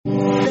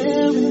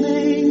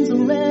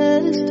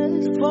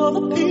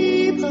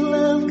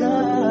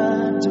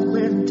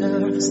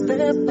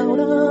step out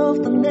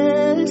of the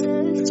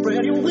nest.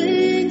 Spread your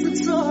wings and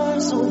soar,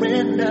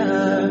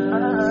 surrender.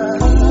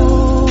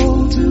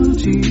 Fall to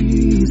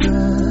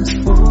Jesus,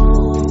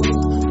 fall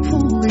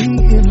fully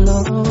in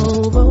love.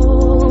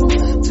 Oh,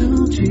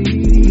 to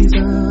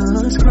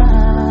Jesus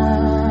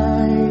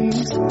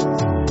Christ.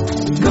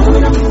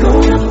 Going up,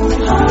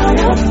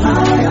 higher,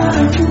 higher.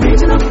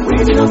 Reaching up,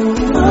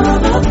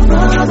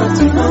 further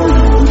to know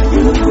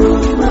you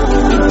more.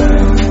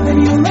 And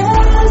your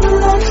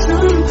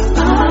resurrection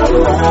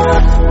power,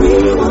 we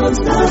won't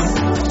stop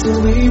till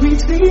we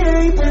reach the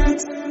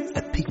apex.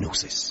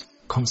 Epignosis,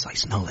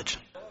 concise knowledge.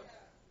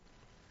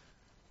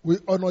 We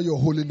honor your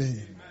holy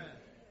name.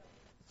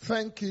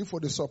 Thank you for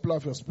the supply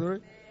of your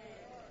spirit.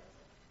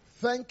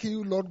 Thank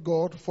you, Lord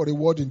God, for the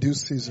word in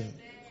this season.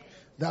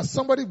 That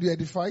somebody will be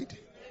edified,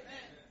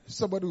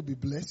 somebody will be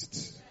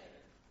blessed,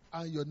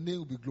 and your name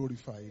will be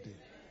glorified.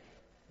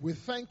 We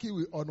thank you,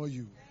 we honor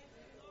you.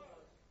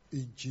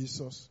 In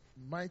Jesus'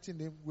 mighty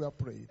name we are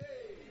prayed.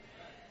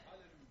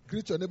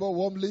 Greet your neighbor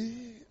warmly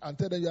and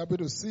tell them you're happy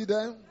to see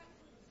them.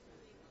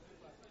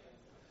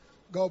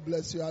 God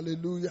bless you.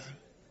 Hallelujah.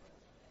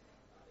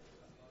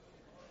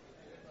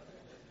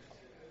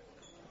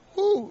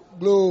 Ooh,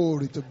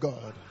 glory to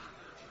God.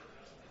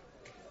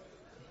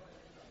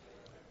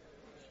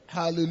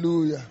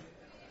 Hallelujah.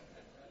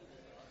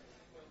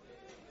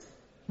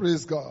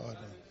 Praise God.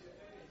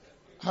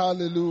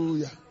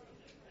 Hallelujah.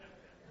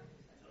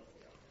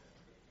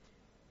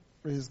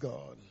 Praise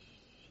God.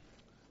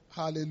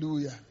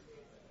 Hallelujah.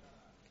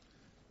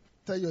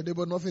 Tell your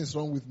neighbor nothing is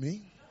wrong with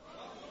me.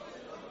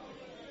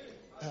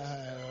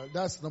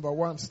 That's number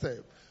one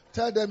step.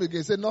 Tell them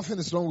again, say nothing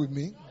is wrong with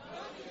me.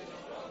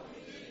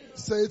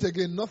 Say it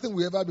again, nothing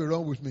will ever be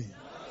wrong with me.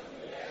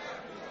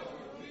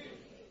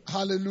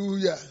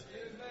 Hallelujah.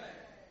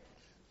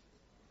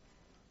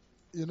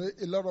 You know,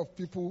 a lot of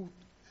people,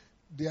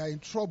 they are in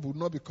trouble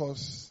not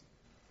because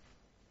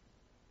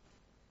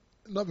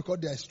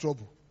there is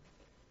trouble.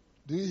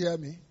 Do you hear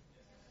me?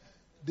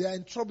 They are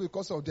in trouble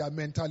because of their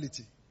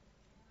mentality.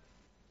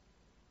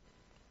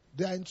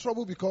 They are in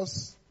trouble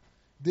because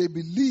they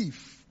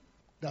believe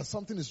that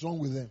something is wrong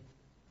with them.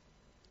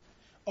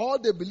 Or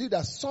they believe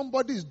that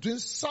somebody is doing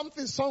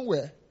something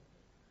somewhere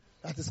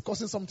that is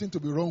causing something to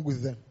be wrong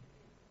with them.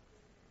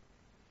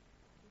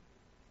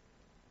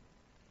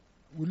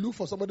 We look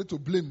for somebody to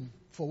blame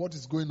for what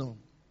is going on.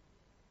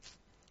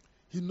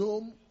 You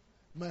know,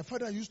 my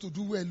father used to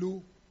do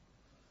well,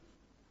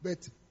 but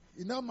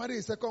he now married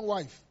a second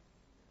wife.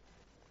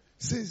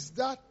 Since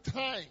that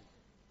time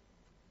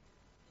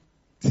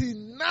till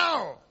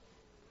now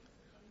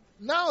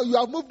you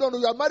have moved on,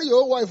 you have married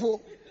your own wife.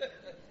 Oh.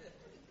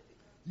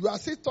 You are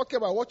still talking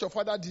about what your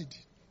father did.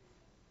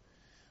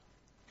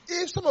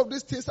 If some of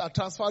these things are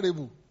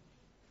transferable,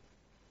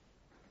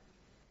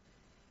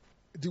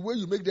 the way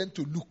you make them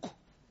to look,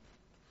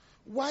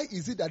 why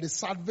is it that the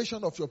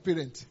salvation of your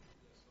parent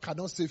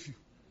cannot save you?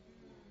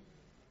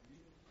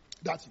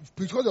 That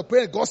because your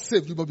parent got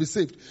saved, you must be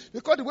saved.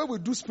 Because the way we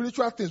do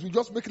spiritual things, we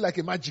just make it like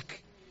a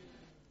magic.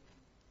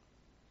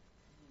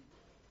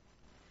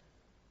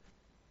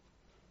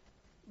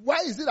 Why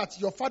is it that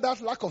your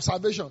father's lack of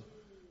salvation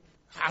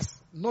has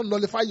not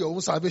nullified your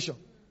own salvation?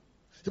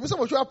 Some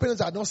of your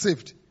parents are not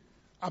saved,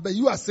 but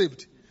you are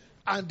saved.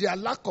 And their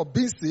lack of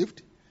being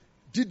saved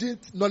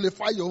didn't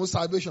nullify your own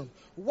salvation.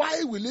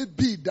 Why will it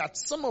be that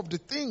some of the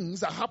things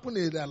that happen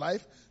in their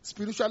life,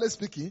 spiritually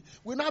speaking,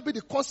 will not be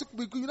the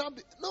consequence?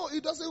 No,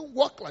 it doesn't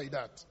work like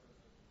that.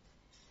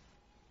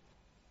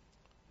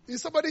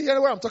 Is somebody hearing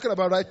what I'm talking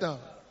about right now?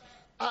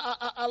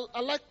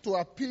 I like to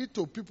appeal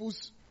to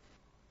people's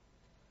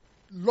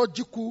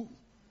logical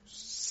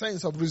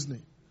sense of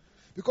reasoning.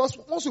 Because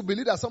once you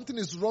believe that something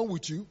is wrong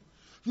with you,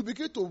 you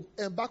begin to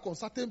embark on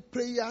certain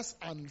prayers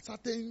and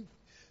certain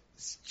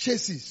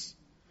chases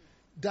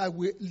that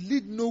will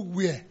lead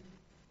nowhere.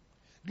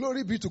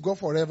 Glory be to God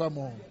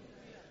forevermore.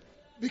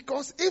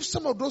 Because if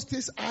some of those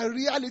things are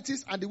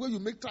realities and the way you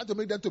try to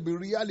make them to be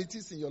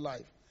realities in your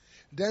life,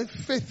 then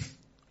faith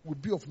will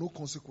be of no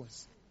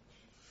consequence.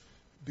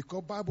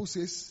 Because Bible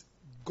says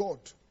God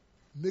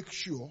makes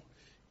sure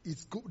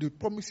the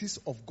promises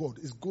of God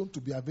is going to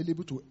be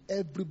available to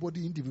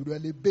everybody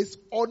individually based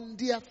on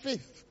their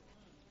faith.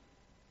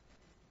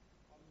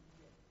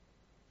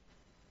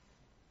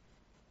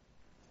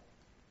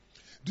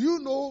 Do you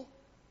know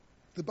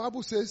the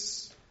Bible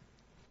says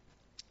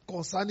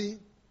concerning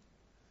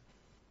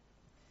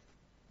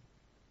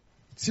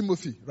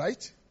Timothy,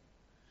 right?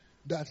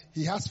 That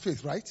he has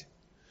faith, right?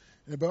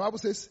 And the Bible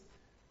says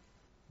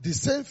the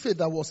same faith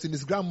that was in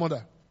his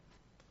grandmother,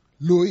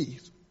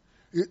 Lois,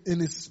 in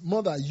his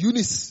mother,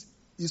 Eunice,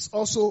 is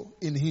also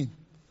in him.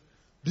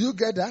 Do you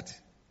get that?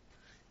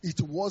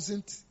 It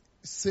wasn't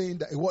saying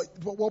that,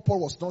 what Paul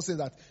was not saying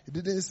that, he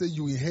didn't say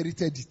you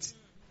inherited it.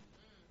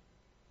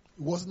 It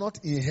was not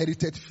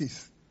inherited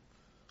faith.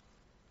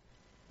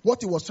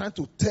 What he was trying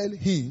to tell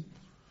him,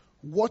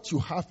 what you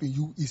have in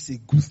you is a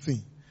good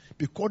thing.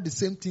 Because the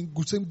same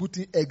good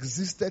thing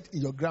existed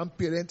in your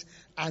grandparent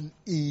and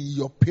in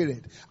your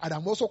parent. And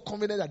I'm also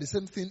confident that the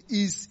same thing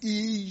is in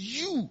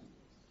you.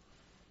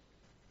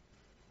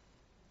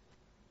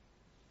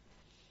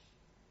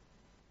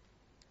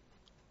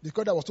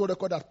 Because there was no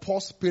record that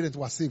Paul's parents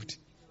were saved.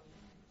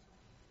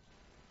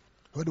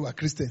 When they were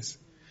Christians.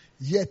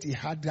 Yet he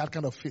had that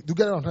kind of faith. Do you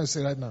get what I'm trying to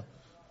say right now?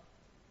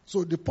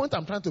 So the point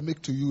I'm trying to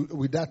make to you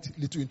with that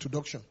little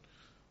introduction,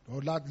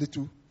 or that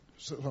little,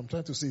 so what I'm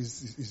trying to say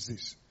is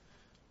this.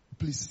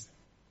 Please,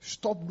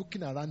 stop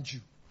looking around you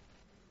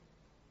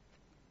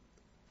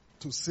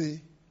to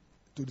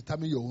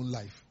determine your own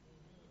life.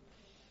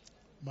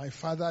 My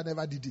father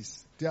never did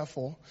this.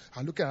 Therefore,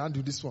 I'm looking around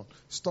you this one.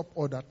 Stop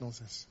all that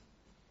nonsense.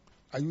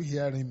 Are you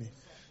hearing me?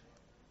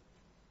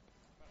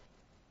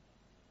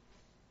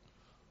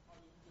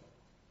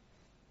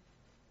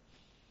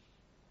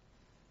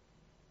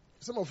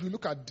 Some of you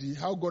look at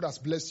how God has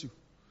blessed you.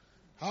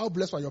 How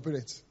blessed were your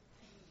parents?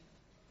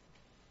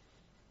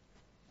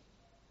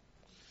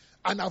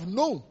 And I've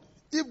known,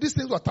 if these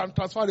things were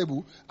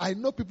transferable, I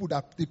know people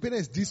that the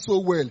parents did so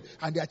well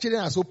and their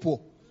children are so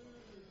poor.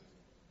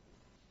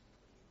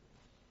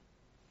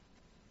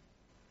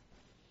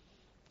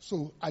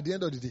 So, at the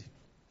end of the day,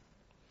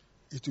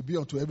 it will be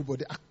unto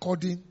everybody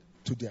according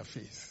to their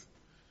faith.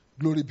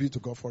 Glory be to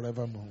God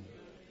forevermore.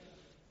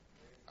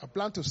 I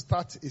plan to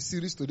start a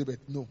series today,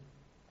 but no.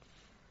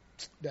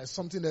 There's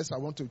something else I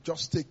want to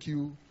just take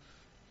you.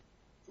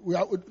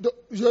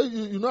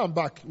 You know I'm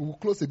back. We will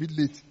close a bit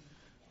late.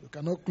 You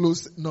cannot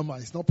close normal.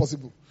 It's not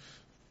possible.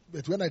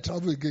 But when I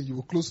travel again, you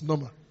will close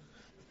normal.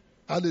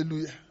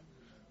 Hallelujah.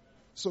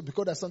 So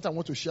because there's something I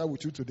want to share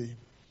with you today.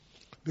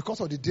 Because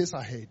of the days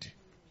ahead.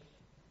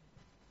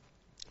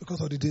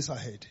 Because of the days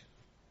ahead.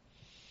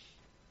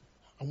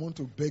 I want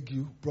to beg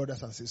you,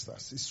 brothers and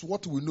sisters. It's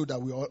what we know that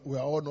we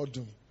are all not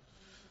doing.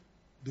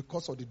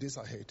 Because of the days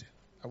ahead,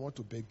 I want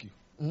to beg you.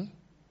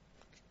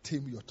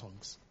 Tame your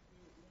tongues.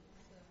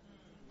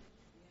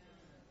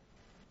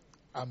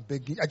 I'm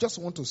begging. I just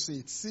want to say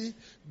it. See,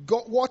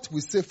 God, what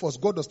we say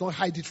first, God does not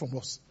hide it from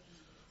us.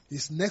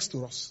 It's next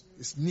to us.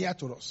 It's near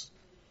to us.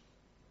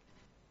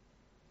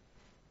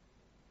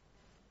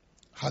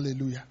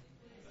 Hallelujah.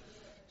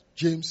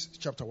 James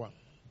chapter 1.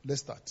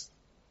 Let's start.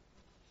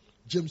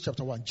 James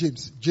chapter 1.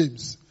 James.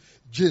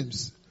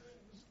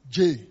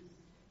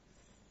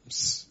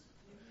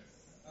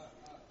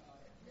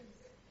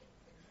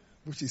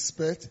 Which is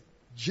spelled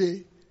Jemis.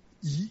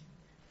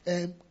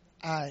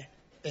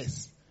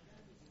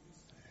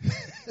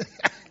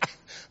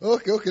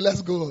 Okay,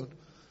 let's go on.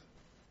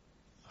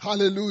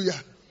 Hallelujah.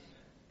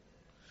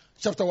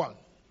 Chapter 1.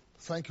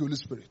 Thank you, Holy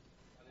Spirit.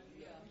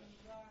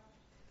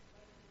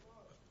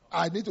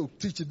 I need to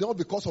teach it not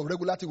because of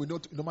regularity we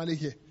don't normally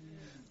hear.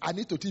 I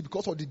need to teach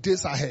because of the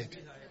days ahead.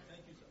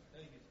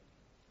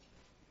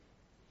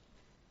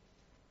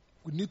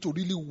 We need to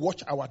really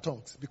watch our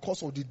tongues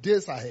because of the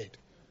days ahead.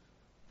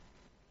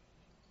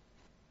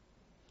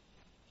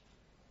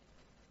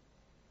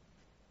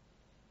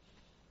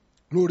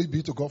 Glory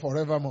be to God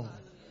forevermore.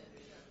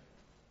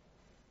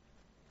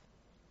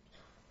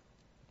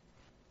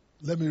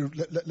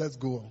 Let's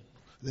go on.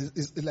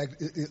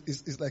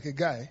 It's like a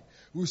guy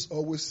who's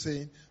always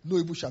saying, "No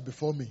evil shall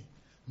befall me,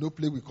 no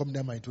plague will come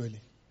near my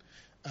dwelling."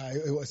 I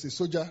was a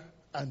soldier,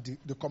 and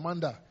the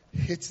commander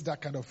hates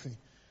that kind of thing.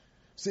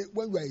 Say,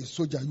 when you are a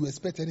soldier, you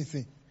expect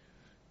anything.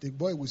 The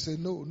boy will say,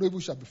 "No evil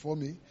shall befall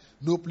me,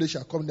 no plague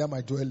shall come near my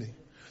dwelling."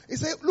 He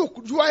said,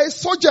 "Look, you are a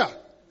soldier.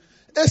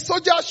 A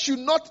soldier should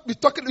not be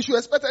talking, you should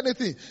expect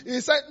anything." He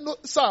said, "No,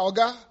 sir,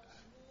 Oga,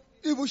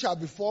 evil shall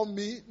befall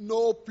me,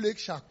 no plague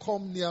shall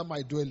come near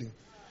my dwelling."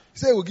 He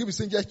said, "He will give his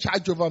angels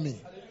charge over me."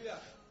 Hallelujah.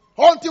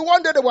 Until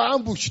one day they were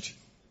ambushed.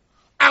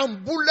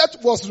 And bullet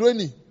was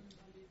raining.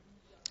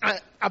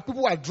 And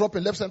people were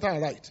dropping left, center,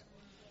 and right.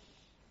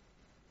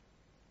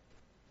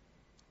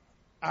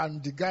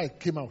 And the guy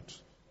came out.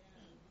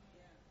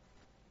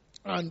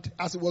 And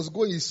as he was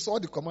going, he saw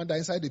the commander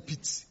inside the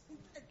pit.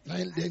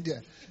 Lying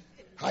there.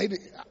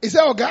 He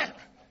said, "Oga."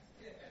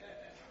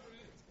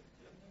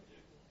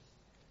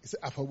 He said,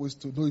 "I've always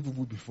told no evil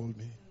will befall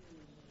me."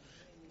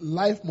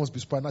 Life must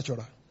be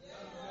supernatural.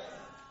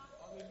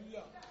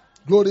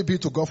 Glory be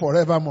to God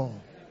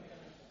forevermore.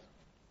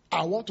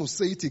 I want to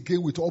say it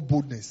again with all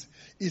boldness.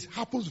 It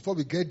happens before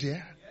we get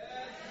there.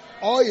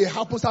 Or it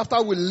happens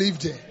after we leave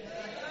there.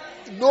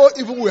 No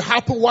evil will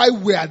happen while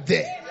we are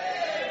there.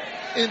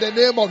 In the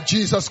name of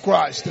Jesus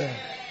Christ.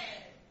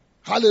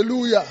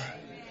 Hallelujah.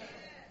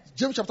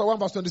 James chapter 1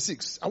 verse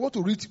 26. I want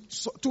to read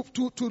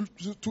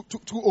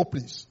two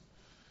openings.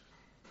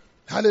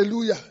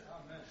 Hallelujah.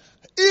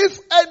 If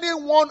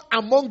anyone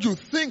among you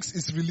thinks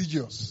is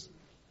religious.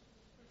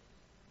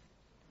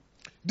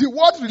 The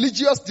word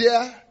religious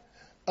there,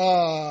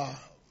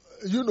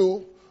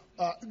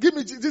 give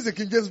me, this is a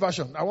King James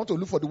version. I want to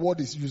look for the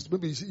word is used.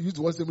 Maybe use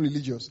the word same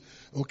religious.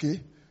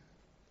 Okay.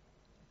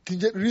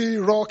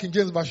 Raw King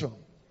James version.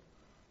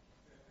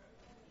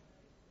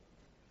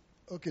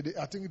 Okay,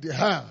 I think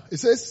it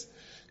says,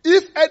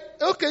 use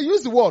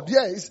the word.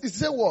 Yeah, it's the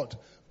same word.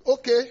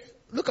 Okay,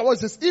 Look at what it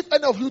says. If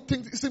any of you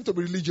seem to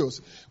be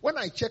religious, when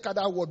I check out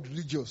that word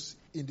religious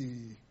in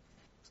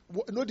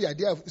the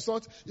idea of, it's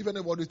not if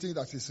anybody thinks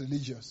that is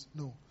religious.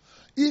 No.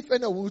 If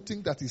anyone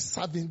think that is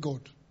serving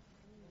God,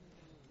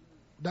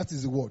 that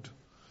is the word.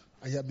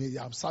 I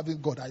am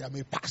serving God. I am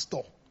a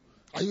pastor.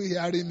 Are you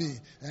hearing me?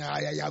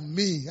 I am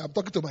me. I'm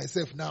talking to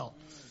myself now.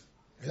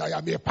 I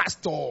am a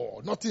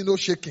pastor. Nothing, no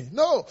shaking.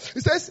 No.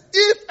 It says,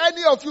 if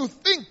any of you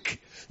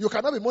think you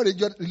cannot be more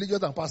religious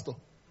than pastor.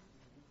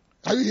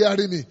 Are you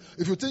hearing me?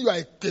 If you think you are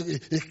a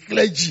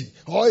clergy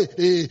or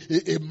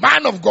a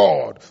man of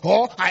God,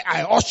 or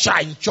I usher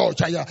in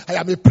church, I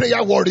am a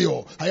prayer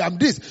warrior, I am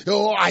this,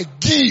 I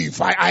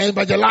give, I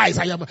evangelize,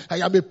 I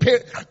am a prayer.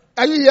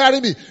 Are you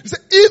hearing me? He said,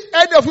 if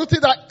any of you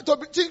think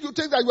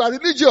that you are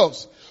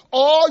religious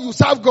or you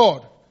serve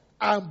God,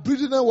 I'm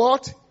breathing in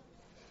what?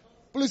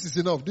 Please, it's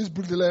enough. This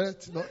breathing,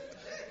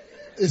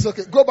 it's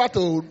okay. Go back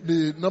to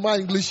the normal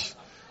English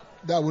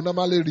that we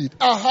normally read.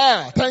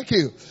 Aha, thank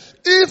you.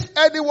 If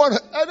anyone, no,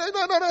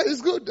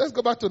 it's good. Let's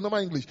go back to normal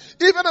English.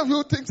 If any of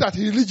you thinks that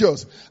he's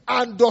religious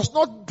and does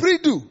not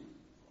bridle,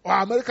 or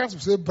Americans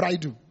will say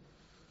bridle,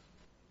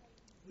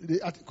 I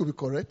think it could be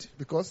correct,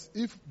 because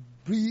if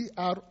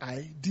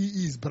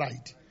B-R-I-D-E is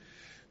bride,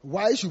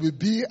 why should be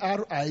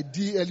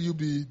B-R-I-D-L-U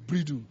be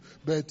bridle?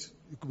 But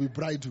it could be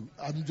bridle.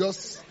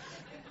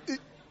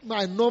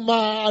 My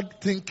normal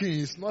thinking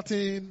is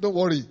nothing, don't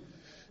worry.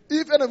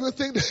 If any of you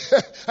think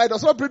that I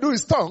does not bridle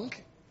his tongue,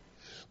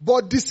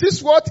 but this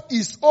is what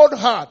his own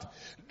heart,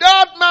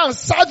 that man's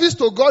service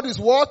to God is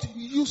what?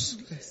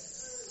 Useless.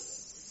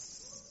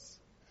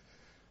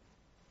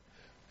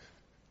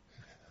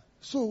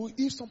 So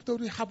if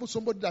something happens to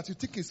somebody that you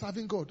think is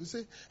serving God, you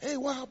say, hey,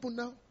 what happened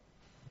now?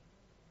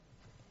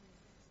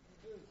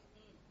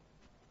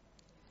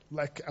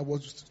 Like I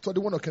was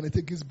studying one of Kenneth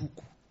Hagin's book.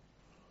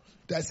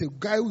 There's a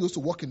guy who used to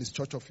work in his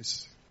church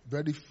office.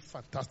 Very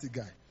fantastic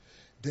guy.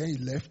 Then he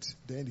left.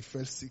 Then he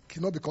fell sick.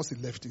 Not because he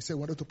left. He said he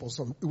wanted to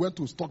pursue. He went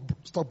to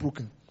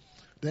stockbroking.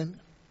 Then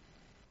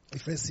he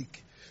fell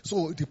sick.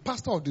 So the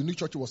pastor of the new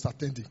church was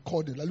attending.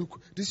 Called him. Like,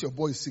 look, this your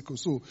boy is sick.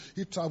 So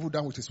he traveled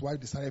down with his wife.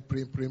 They started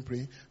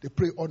praying. They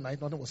prayed all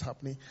night. Nothing was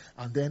happening.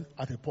 And then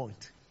at a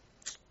point,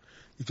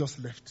 he just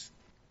left.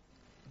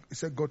 He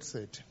said God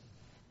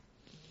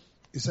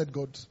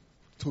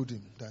told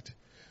him that.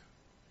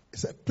 He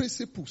said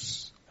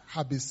principles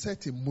have been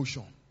set in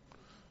motion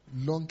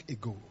long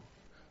ago.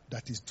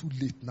 That is too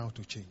late now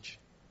to change.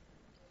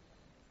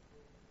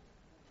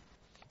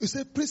 You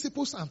say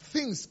principles and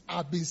things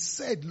have been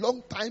said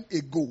long time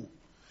ago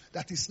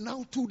that is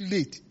now too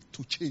late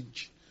to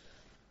change.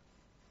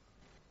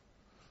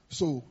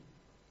 So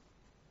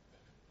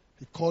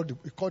he called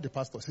the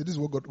pastor. He said, this is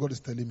what God is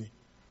telling me.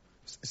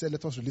 He said,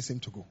 let us release him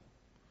to go.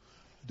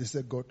 They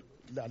said, God,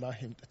 allow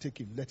him, take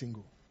him, let him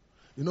go.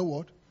 You know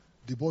what?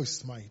 The boy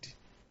smiled.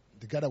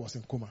 The guy that was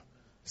in coma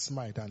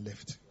smiled and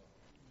left.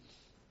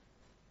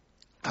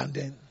 And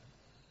then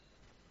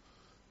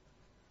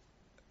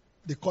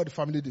they called the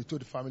family, they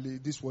told the family,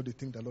 this is what they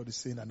think the Lord is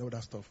saying and all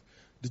that stuff.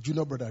 The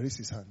junior brother raised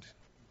his hand.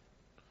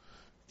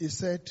 He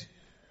said,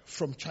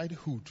 from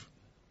childhood,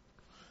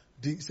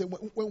 he said,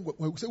 when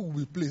we said we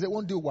will play, he said,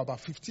 one day we were about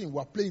 15, we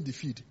were playing the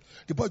field.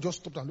 The boy just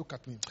stopped and looked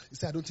at me. He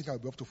said, I don't think I will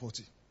be up to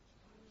 40. He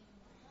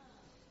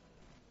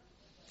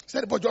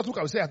said, the boy just looked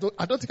at me and said,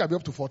 I don't think I'll be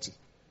up to 40.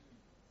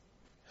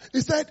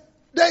 He said,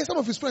 then some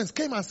of his friends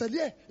came and said,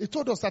 yeah, he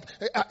told us that.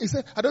 He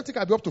said, I don't think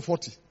I'll be up to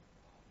 40.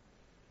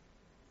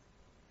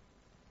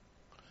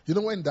 You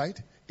know when he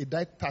died? He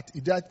died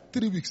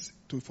 3 weeks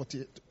to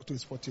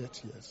his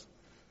 48 years.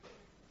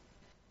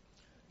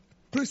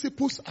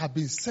 Principles have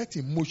been set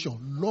in motion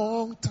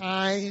long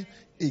time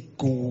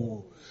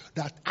ago.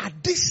 That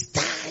at this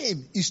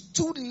time it's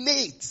too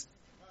late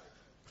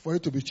for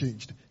it to be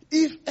changed.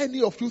 If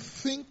any of you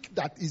think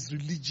that is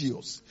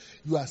religious,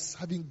 you are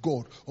serving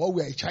God, or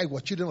we are a child, we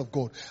are children of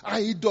God,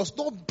 and he does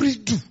not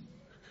bridle,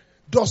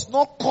 does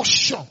not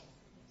caution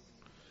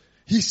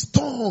his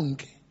tongue.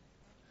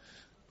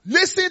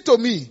 Listen to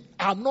me.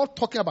 I'm not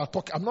talking about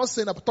talking. I'm not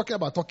saying I'm talking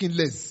about talking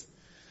less.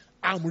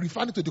 I'm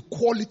referring to the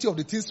quality of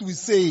the things we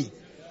say.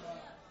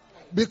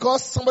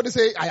 Because somebody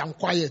say, I am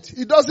quiet.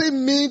 It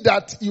doesn't mean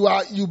that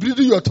you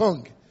bridle your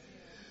tongue.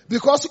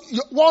 Because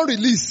one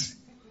release.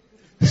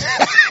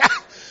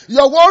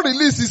 Your word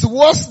release is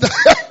worse than,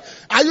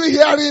 are you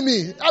hearing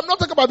me? I'm not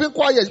talking about being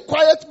quiet.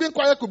 Being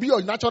quiet could be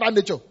your natural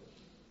nature.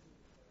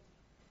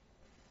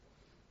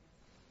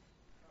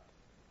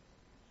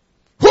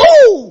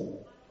 Whoo!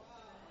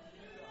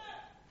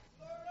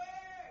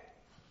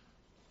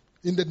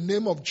 In the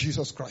name of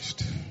Jesus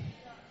Christ,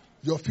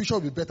 your future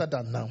will be better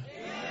than now.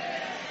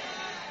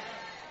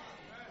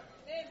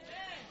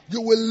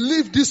 You will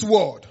live this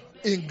world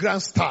in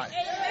grand style.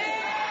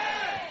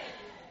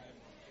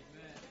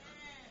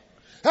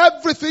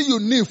 Everything you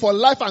need for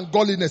life and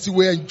godliness, you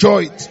will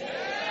enjoy it.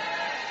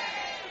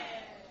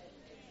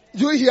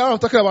 You hear what I'm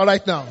talking about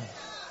right now?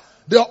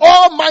 The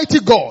Almighty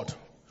God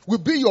will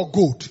be your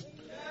goat.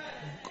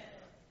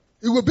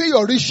 It will be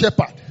your rich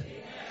shepherd.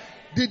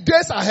 The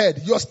days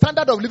ahead, your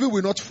standard of living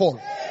will not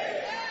fall.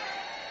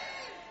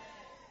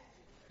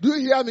 Do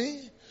you hear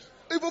me?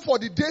 Even for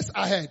the days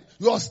ahead,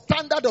 your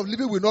standard of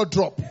living will not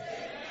drop.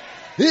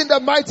 In the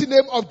mighty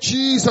name of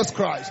Jesus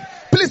Christ.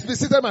 Please be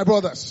seated, my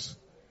brothers.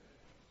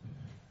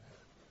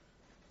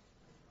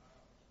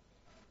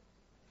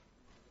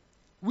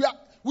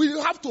 We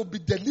have to be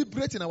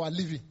deliberate in our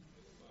living.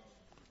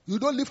 You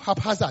don't live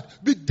haphazard.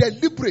 Be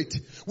deliberate.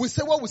 We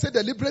say what we say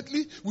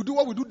deliberately. We do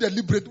what we do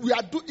deliberately.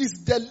 It's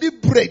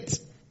deliberate.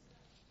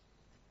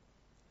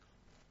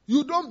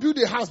 You don't build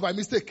a house by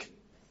mistake.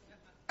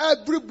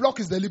 Every block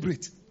is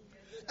deliberate.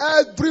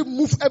 Every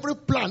move, every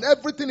plan,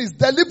 everything is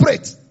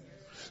deliberate.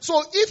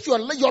 So if your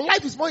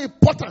life is more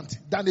important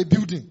than a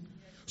building,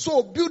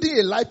 so building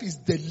a life is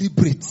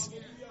deliberate.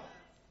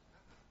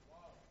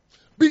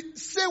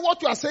 Say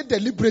what you are saying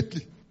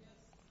deliberately.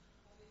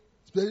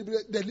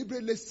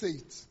 Deliberately say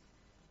it.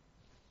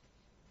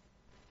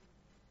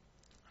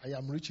 I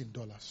am rich in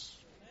dollars.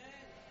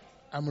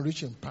 I'm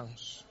rich in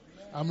pounds.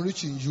 I'm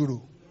rich in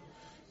euro.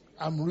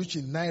 I'm rich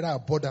in naira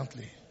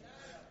abundantly.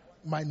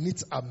 My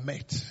needs are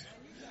met.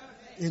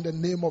 In the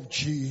name of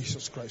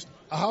Jesus Christ.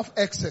 I have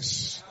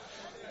excess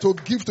to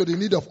give to the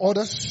need of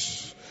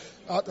others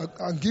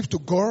and give to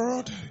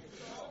God.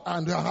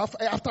 And I have,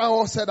 after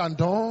all said and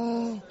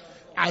done,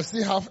 I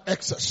still have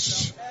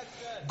excess.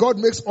 God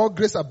makes all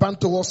grace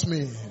abound towards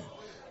me.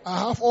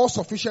 I have all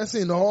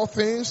sufficiency in all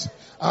things.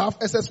 I have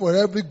access for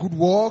every good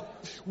work.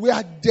 We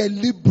are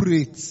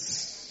deliberate.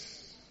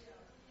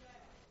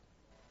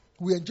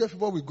 We enjoy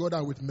favor with God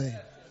and with men.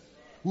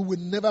 We will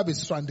never be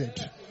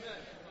stranded.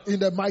 In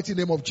the mighty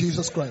name of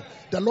Jesus Christ.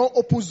 The Lord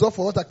opens doors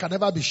for us that can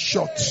never be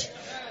shut.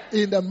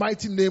 In the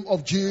mighty name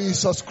of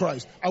Jesus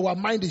Christ. Our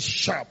mind is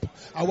sharp.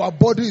 Our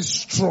body is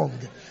strong.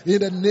 In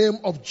the name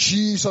of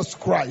Jesus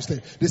Christ.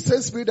 The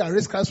same spirit that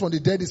raised Christ from the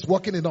dead is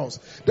working in us.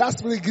 That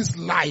spirit gives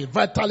life,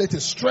 vitality,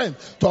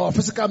 strength to our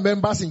physical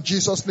members in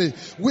Jesus' name.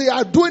 We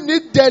are doing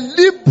it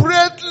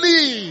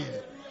deliberately.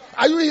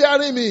 Are you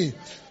hearing me?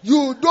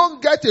 You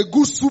don't get a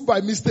good soup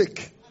by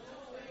mistake.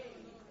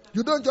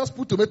 You don't just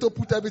put tomato,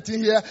 put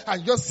everything here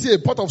and just see a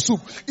pot of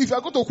soup. If you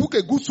are going to cook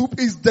a good soup,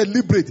 it's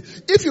deliberate.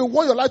 If you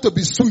want your life to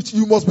be sweet,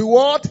 you must be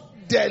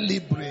what?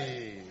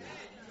 Deliberate.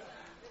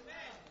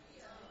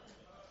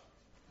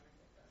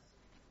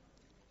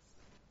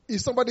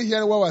 Is somebody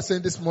hearing what we're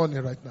saying this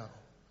morning right now?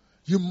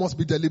 You must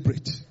be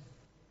deliberate.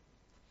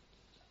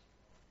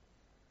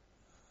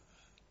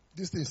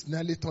 This thing is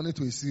nearly turning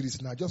to a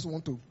series now. I just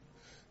want to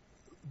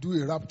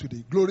do a wrap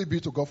today. Glory be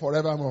to God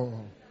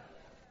forevermore.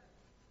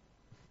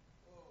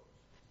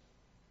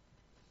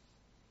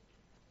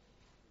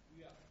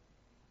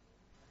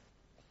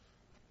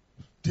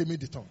 Tame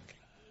the tongue.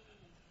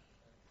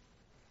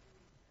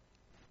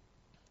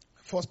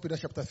 1 Peter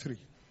chapter 3.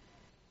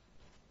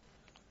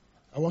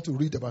 I want to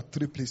read about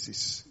 3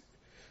 places.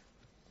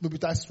 Maybe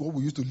that's what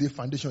we used to lay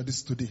foundation on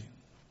this today.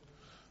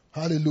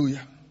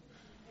 Hallelujah.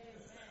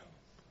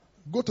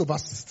 Go to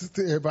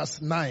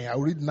verse 9. I'll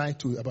read 9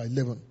 to about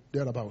 11.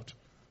 Thereabout.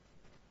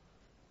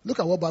 Look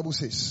at what Bible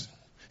says.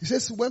 It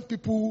says when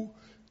people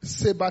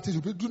say bad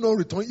things, do not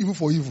return evil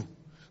for evil.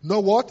 No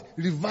what?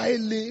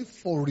 Reviling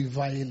for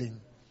reviling.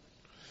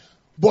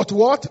 But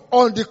what?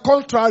 On the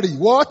contrary,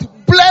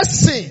 what?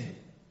 Blessing.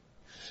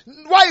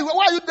 Why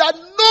are you that?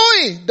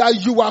 Knowing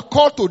that you are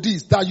called to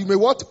this, that you may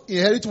what?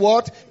 Inherit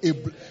what?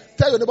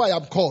 Tell your neighbor, I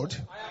am called,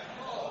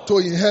 to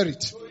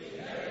inherit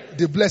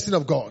the blessing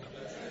of God.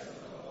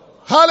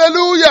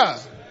 Hallelujah.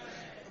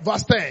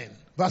 Verse 10.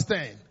 Verse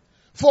 10.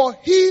 For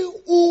he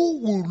who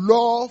will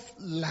love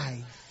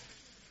life,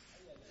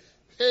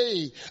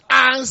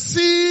 and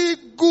see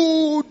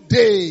good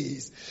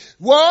days.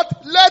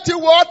 What? Let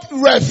him what?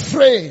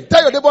 Refrain.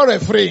 Tell your neighbor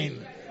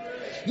refrain.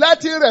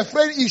 Let him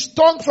refrain his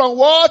tongue from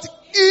what?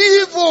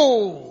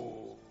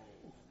 Evil.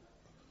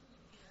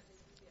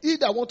 He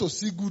that want to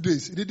see good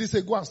days, he didn't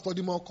say go and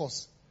study more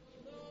course.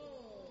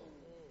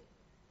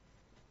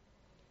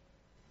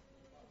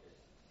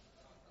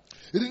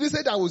 He didn't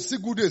say that I will see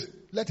good days.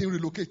 Let him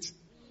relocate.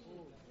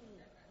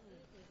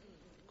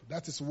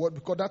 That is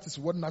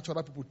what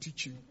natural people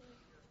teach you.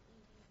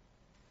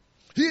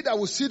 He that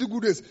will see the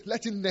good days,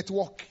 let him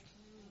network.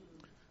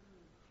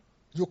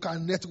 You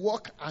can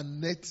network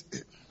and net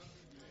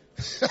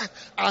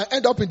and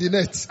end up in the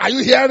net. Are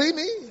you hearing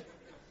me?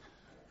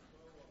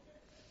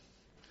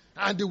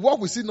 And the work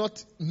will see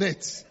not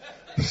net.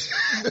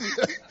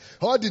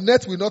 Or the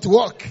net will not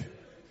work.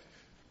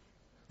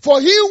 For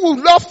he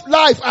who loves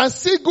life and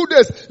see good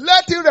days,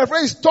 let him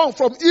refrain his tongue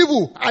from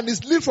evil and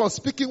his lips from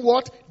speaking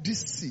what?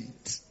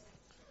 Deceit.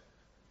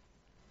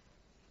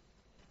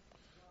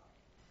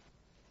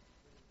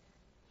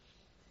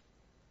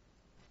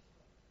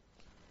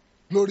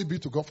 Glory be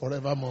to God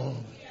forevermore.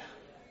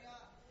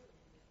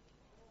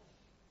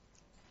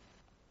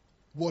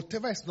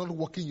 Whatever is not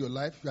working in your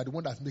life, you are the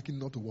one that's making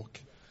it not to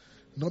work.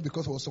 Not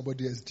because of what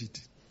somebody else did.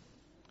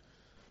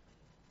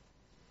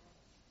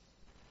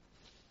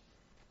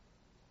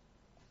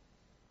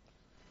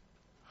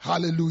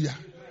 Hallelujah.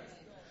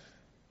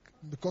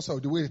 Because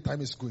of the way the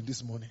time is going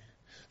this morning.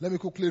 Let me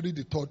quickly read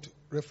the third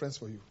reference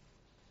for you.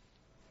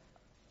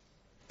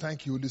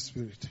 Thank you, Holy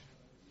Spirit.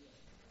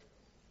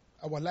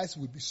 our lives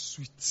will be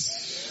sweet.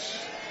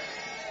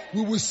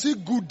 We will see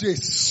good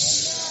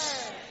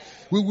days.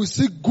 We will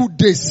see good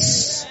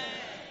days.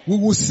 We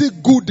will see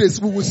good days.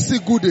 We will see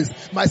good days.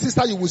 My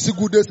sister, you will see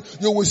good days.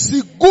 You will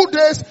see good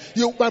days.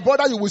 My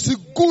brother, you will see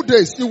good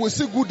days. You will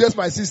see good days,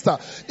 my sister.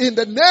 In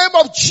the name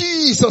of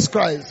Jesus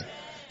Christ.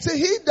 Say,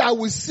 he that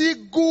will see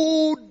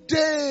good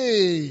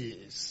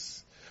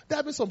days.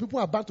 That means some people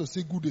are bound to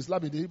see good days.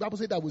 The Bible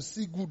says that will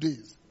see good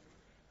days.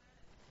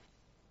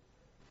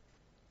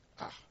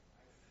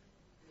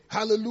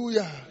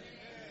 Hallelujah.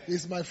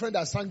 It's my friend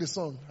that sang the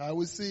song. I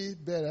will see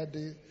better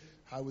days.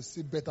 I will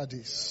see better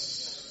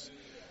days.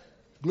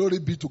 Glory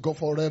be to God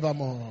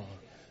forevermore.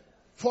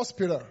 First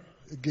Peter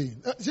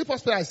again. See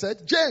first Peter I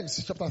said?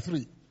 James chapter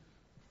 3.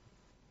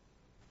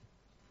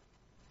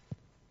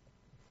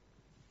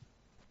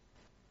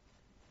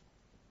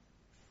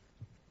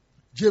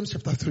 James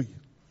chapter 3.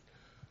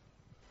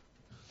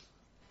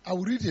 I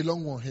will read a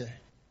long one here.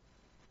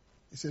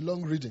 It's a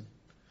long reading.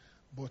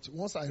 But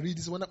once I read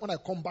this, when I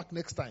come back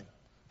next time,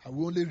 I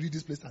will only read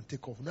this place and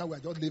take off. Now we are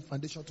just laying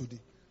foundation today.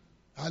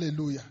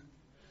 Hallelujah.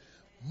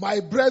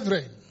 My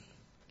brethren,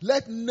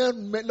 let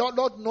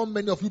not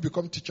many of you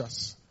become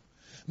teachers,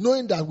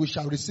 knowing that we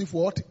shall receive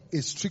what?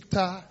 A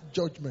stricter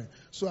judgment.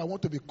 So I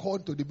want to be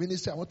called to the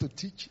ministry. I want to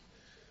teach.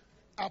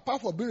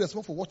 Apart from being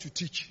responsible for what you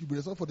teach, you'll be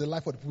responsible for the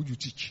life of the people you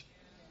teach.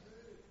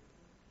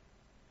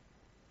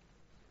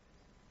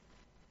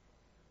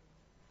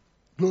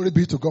 Glory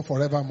be to God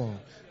forevermore.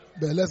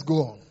 But let's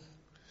go on.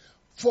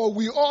 For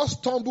we all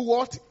stumble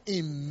what?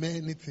 In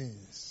many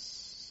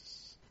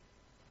things.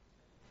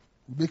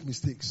 We make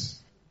mistakes.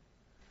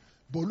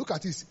 But look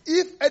at this.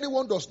 If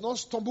anyone does not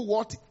stumble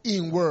what?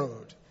 In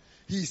word.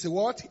 He is a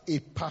what? A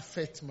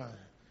perfect man.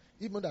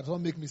 Even that does not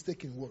make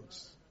mistake in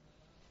words.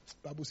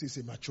 The Bible says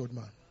a matured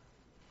man.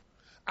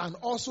 And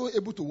also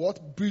able to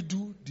what?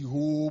 Bridle the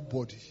whole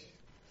body.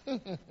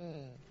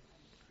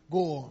 Go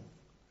on.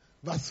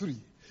 Verse 3.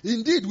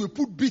 Indeed, we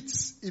put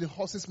bits in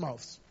horses'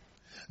 mouths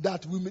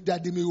that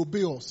they may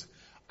obey us,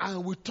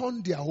 and we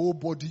turn their whole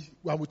body.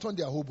 When we turn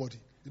their whole body,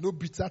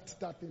 bits,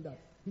 that thing that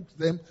hooks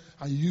them,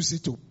 and you use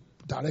it to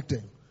direct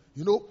them.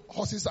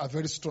 Horses are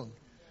very strong.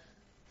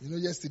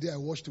 Yesterday I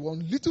watched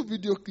one little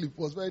video clip. It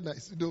was very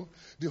nice.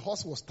 The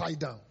horse was tied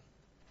down,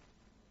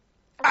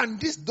 and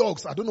these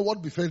dogs, I don't know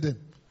what befell them.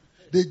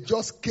 They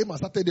just came and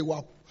started. They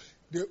were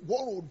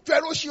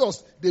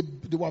ferocious. They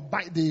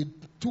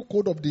took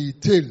hold of the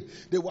tail.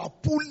 They were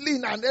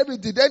pulling and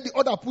everything. Then the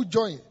other pulled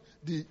joint.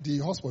 The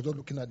horse was just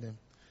looking at them.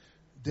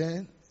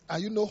 Then,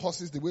 and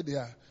horses the way they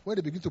are. When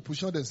they begin to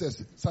position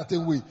themselves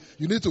certain way,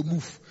 you need to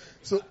move.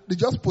 So they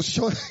just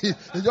position.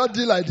 They just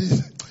do like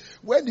this.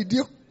 When the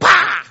deer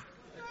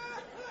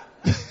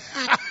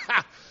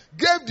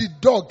gave the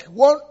dog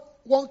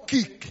one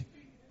kick,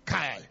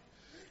 Kai.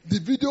 The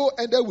video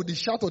ended with the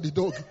shout of the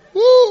dog.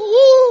 Woo,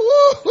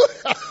 woo, woo.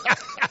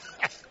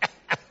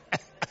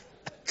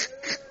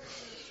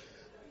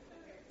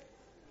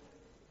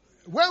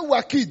 When we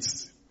were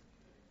kids,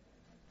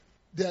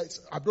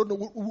 I don't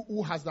know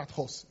who has that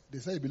horse. They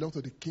say it belongs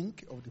to the king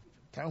of the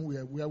town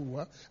where we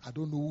were. I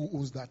don't know who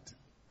owns that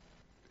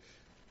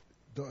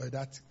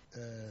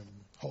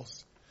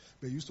horse.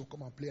 They used to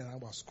come and play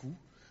around our school,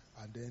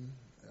 and then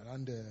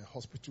around the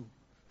hospital.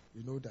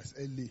 That's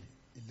LA.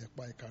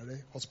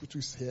 Hospital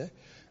is here,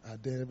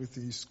 and then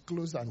everything is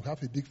closed, and we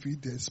have a big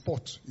field. The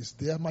spot is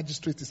there.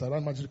 Magistrate is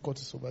around. Magistrate court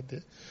is over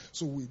there.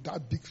 So with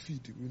that big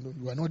field,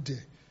 you are not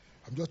there.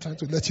 I'm just trying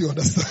to let you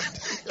understand.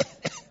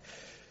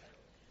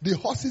 The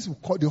horse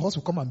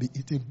will come and be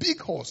eating.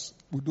 Big horse,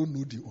 we don't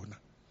know the owner.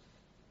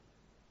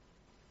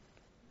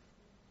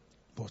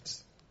 But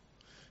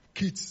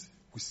kids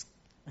will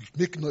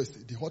make noise.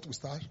 The horse will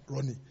start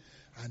running,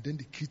 and then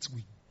the kids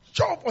will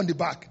jump on the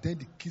back. Then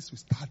the kids will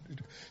start.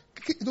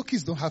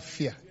 Kids don't have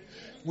fear.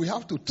 We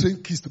have to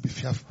train kids to be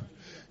fearful.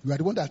 You are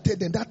the one that tell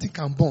them that thing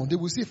can burn. They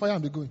will see fire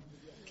and be going.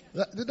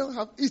 They don't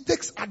have. It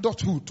takes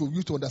adulthood to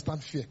you to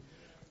understand fear.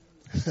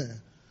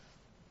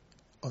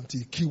 Until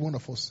he killed one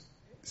of us.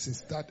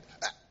 Since that,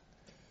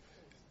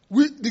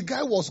 the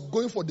guy was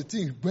going for the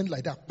thing. Went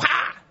like that.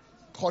 Pa!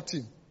 Caught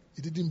him.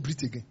 He didn't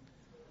breathe again.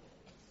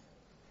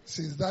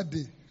 Since that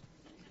day,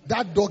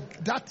 that dog,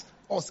 that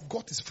us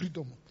got his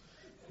freedom.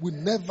 We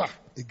never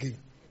again.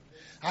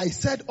 I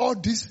said all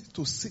this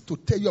to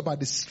tell you about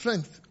the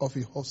strength of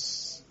a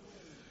horse.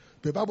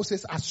 The Bible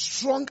says, as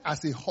strong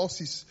as a horse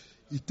is,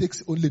 it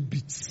takes only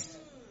bits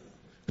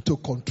to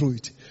control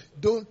it.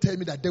 Don't tell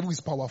me that devil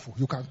is powerful.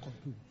 You can't control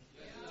it.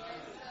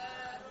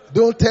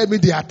 Don't tell me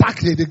the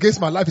attack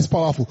against my life is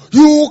powerful.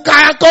 You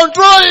can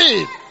control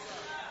it.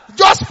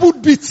 Just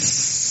put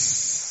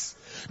bits.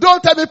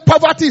 Don't tell me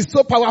poverty is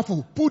so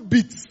powerful. Put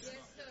bits.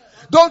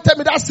 Don't tell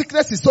me that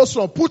sickness is so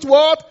strong. Put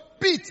what?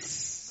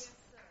 Bits.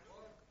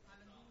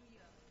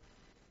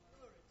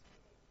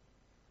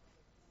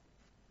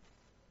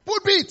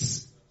 Put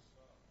bits.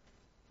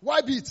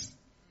 Why bits?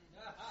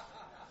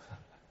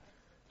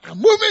 And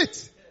move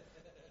it.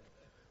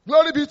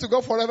 Glory be to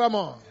God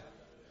forevermore.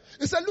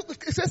 It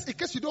says, in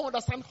case you don't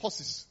understand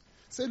horses,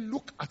 say,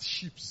 look at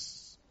sheep.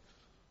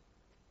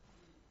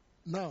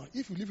 Now,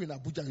 if you live in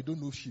Abuja, you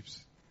don't know sheep.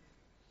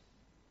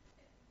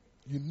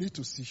 You need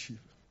to see sheep.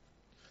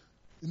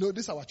 You know,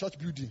 this our church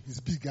building is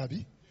big,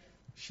 Abby.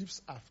 Sheep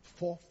are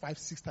 4, 5,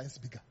 6 times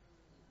bigger.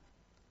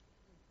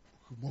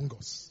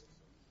 Humongous.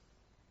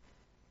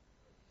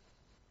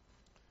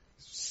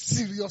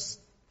 Serious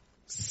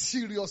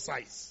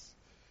size.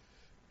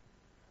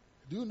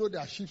 Do you know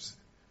there are sheep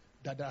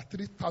that there are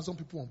 3,000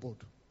 people on board?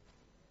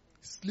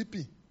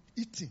 Sleeping,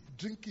 eating,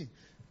 drinking.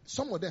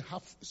 Some of them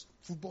have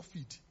football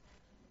feed,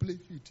 play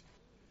feed,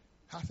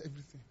 has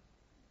everything.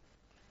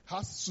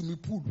 Has swimming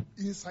pool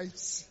inside.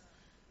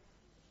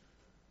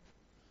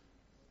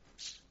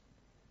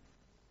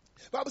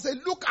 Bible says,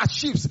 look at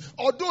sheep.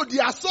 Although they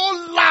are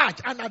so large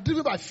and are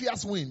driven by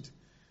fierce wind,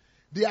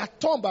 they are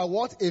turned by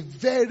what? A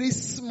very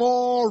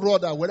small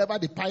rudder, wherever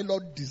the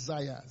pilot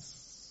desires.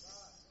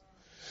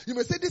 You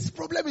may say, this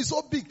problem is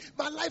so big.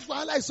 My life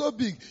is so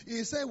big.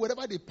 He said,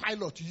 whatever the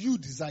pilot you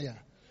desire,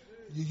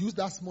 you use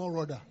that small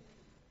rudder.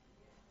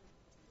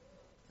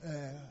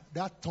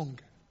 That tongue.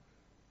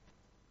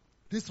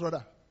 This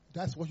rudder,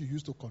 that's what you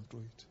use to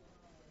control it.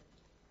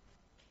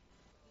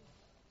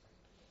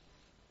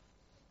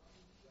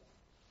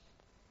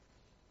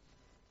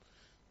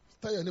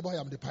 Tell your neighbor, I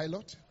am the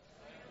pilot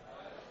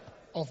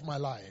of my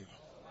life.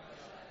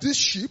 This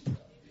ship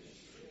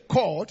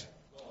called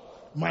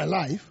my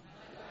life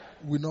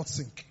will not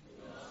sink.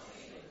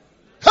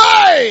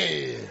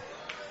 Hey!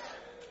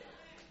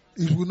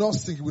 It will not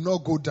sink. It will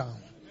not go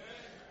down.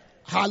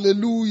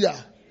 Hallelujah.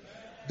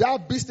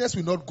 That business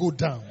will not go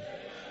down.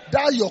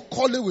 That your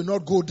calling will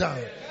not go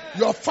down.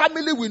 Your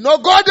family will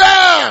not go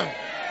down.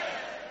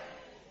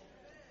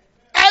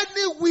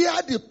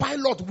 Anywhere the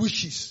pilot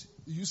wishes,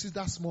 he uses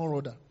that small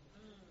rudder.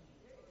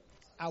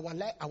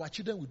 Our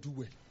children will do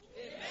well.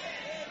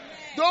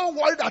 Don't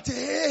worry that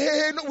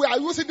no, we are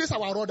using this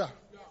our rudder.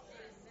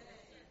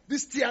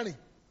 This steering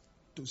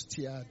to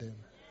steer them.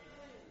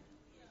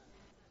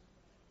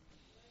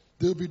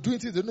 They will be doing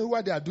things. They don't know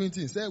why they are doing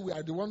things. Say we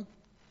are the one.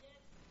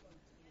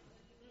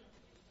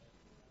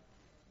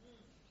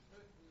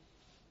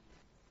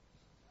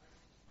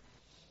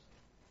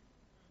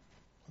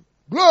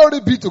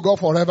 Glory be to God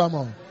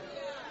forevermore.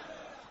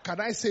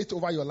 Can I say it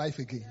over your life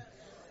again?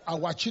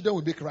 Our children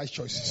will make right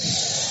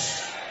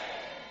choices.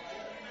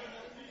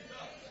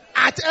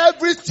 At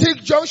every thick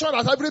junction,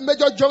 at every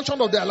major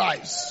junction of their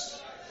lives,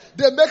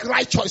 they make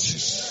right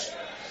choices.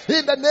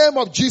 In the name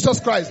of Jesus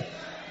Christ.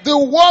 The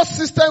world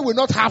system will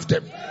not have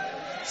them.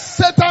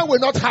 Satan will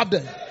not have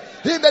them.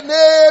 In the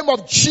name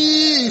of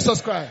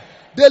Jesus Christ.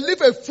 They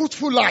live a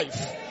fruitful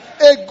life,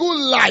 a good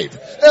life,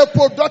 a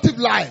productive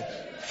life.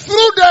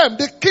 Through them,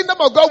 the kingdom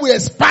of God will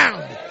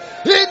expand.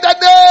 In the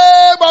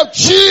name of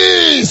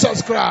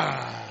Jesus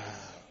Christ.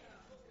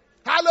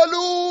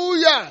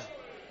 Hallelujah.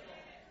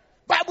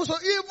 Bible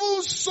says,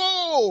 even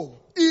so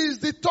is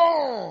the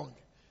tongue.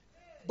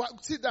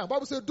 But sit down.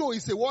 Bible says, though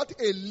it's a what?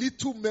 A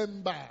little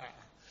member.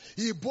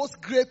 He boasts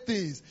great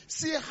things.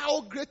 See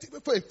how great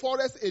for a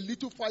forest a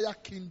little fire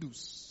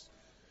kindles.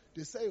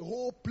 They say a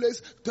whole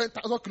place,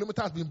 10,000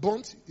 kilometers has been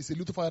burnt. It's a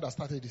little fire that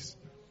started this.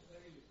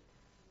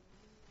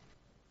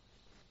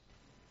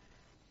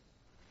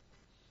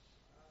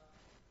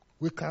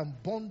 We can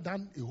burn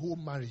down a whole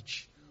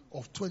marriage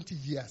of 20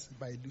 years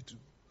by a little.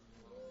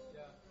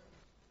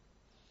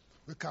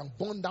 We can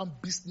burn down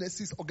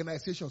businesses,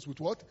 organizations with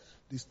what?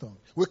 This tongue.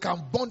 We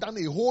can burn down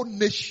a whole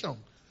nation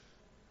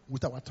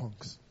with our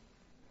tongues.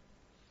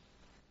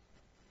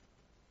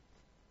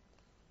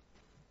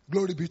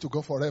 Glory be to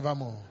God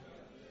forevermore.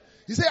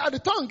 He said, the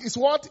tongue is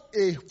what?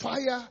 A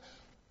fire.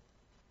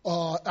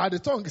 The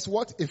tongue is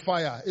what? A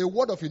fire. A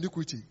word of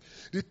iniquity.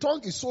 The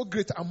tongue is so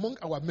great among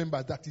our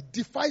members that it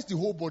defies the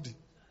whole body.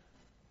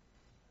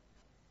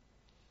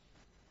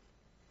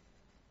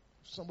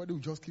 Somebody will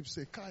just keep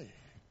saying, Kai,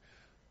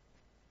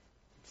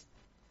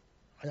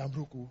 I am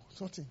broke.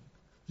 Something.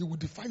 You will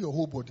defy your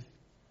whole body.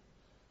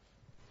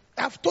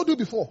 I've told you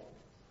before.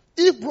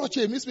 If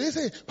broche meets me, he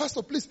say,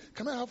 Pastor, please,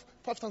 can I have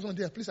 5,000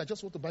 there? Please, I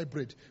just want to buy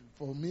bread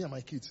for me and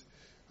my kids.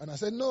 And I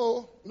said,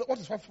 no, what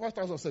is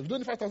 5,000? You don't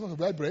need 5,000 to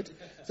buy bread?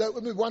 He said,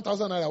 maybe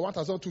 1,000 naira,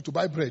 1,002 to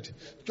buy bread.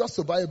 Just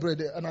to buy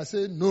bread. And I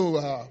said,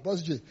 no,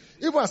 Boss J.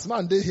 Even as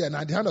man day here,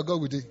 and the hand of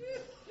God with it.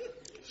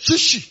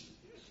 Shishi.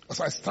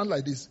 So I stand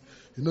like this.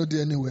 You know,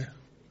 there anywhere.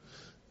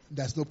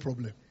 There's no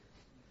problem.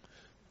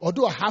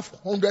 Although I have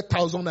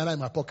 100,000 naira in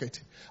my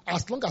pocket,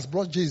 as long as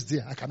Boss J is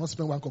there, I cannot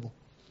spend 1 kobo.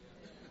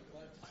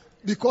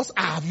 Because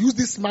I have used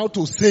this mouth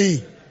to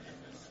say,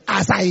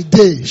 as I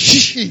did,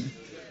 shishi.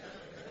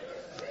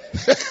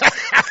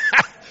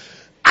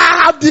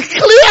 I have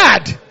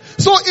declared.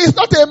 So it's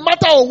not a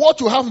matter of what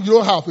you have, you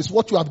don't have. It's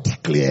what you have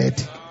declared.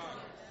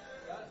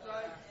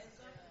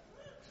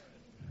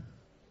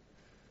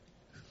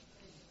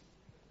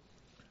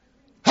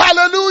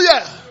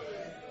 Hallelujah.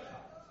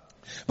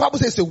 Bible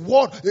says the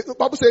word.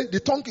 Bible says the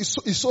tongue is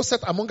so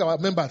set among our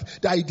members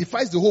that it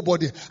defies the whole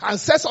body and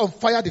sets on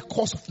fire the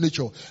course of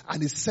nature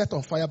and is set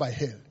on fire by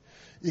hell.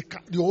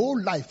 The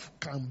whole life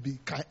can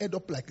end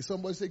up like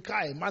somebody say,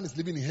 "Kai, man is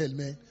living in hell,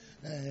 man.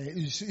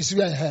 You see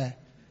where hell."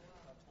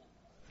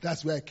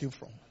 That's where I came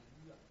from.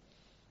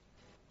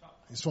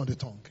 It's from the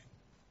tongue.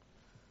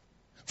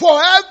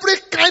 For every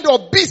kind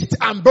of beast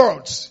and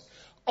birds,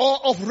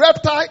 or of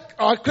reptile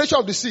or creature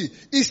of the sea,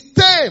 is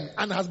tamed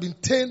and has been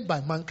tamed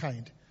by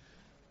mankind.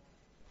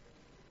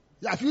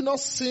 Have you not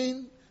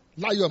seen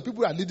lion?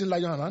 People are leading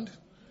lion around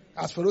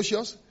as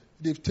ferocious.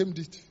 They've tamed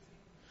it.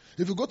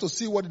 If you go to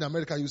see what in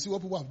America, you see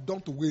what people have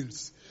done to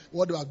whales,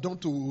 what they have done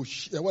to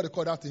what they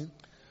call that thing,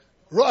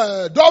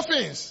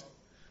 dolphins.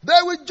 They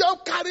will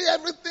jump, carry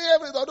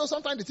everything. Although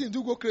sometimes the things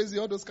do go crazy,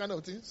 all those kind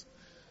of things.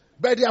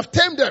 But they have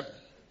tamed them.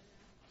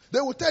 They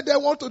will tell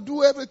them what to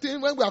do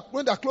everything. When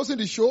they are closing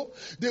the show,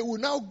 they will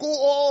now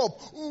go up,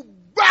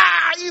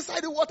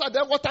 inside the water.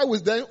 Then water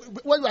was there.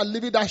 When you are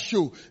leaving that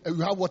show, and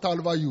you have water all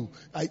over you,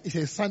 it's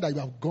a sign that you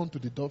have gone to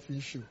the dolphin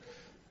show.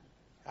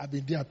 I've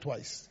been there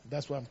twice.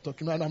 That's why I'm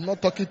talking. And I'm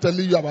not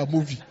telling you about a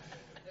movie.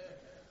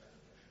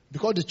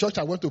 Because the church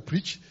I went to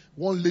preach,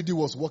 one lady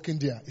was working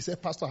there. He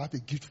said, Pastor, I have a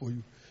gift for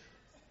you.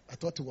 I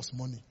thought it was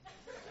money.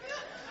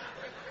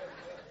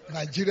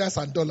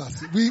 Nigerians and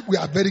dollars. We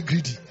are very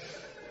greedy.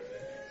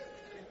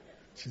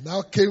 She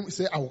now came,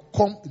 said, I will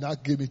come. He now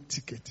gave me a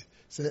ticket.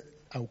 Said,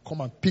 I will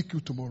come and pick you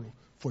tomorrow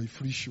for a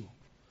free show.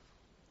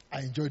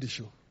 I enjoyed the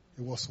show.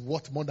 It was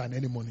worth more than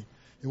any money.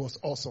 It was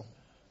awesome.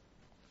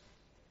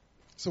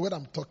 So when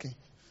I'm talking,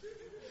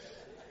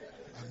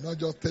 I'm not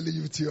just telling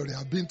you theory.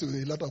 I've been to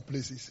a lot of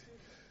places.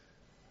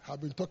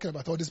 I've been talking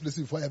about all these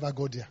places before I ever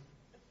got there.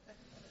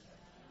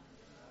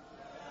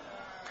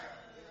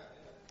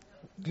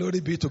 Glory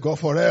be to God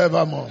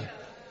forevermore.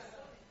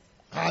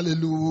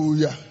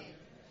 Hallelujah.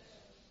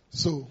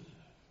 So,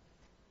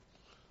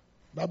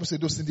 the Bible says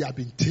those things they have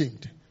been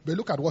tamed. But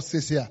look at what it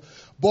says here.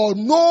 But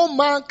no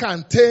man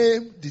can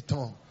tame the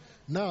tongue.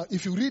 Now,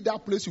 if you read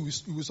that place, you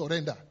will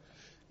surrender.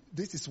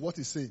 This is what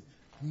it says.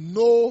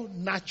 No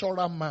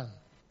natural man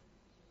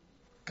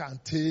can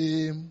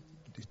tame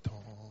the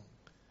tongue.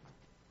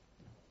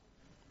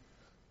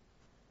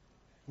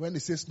 When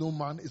it says no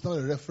man, it's not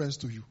a reference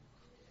to you.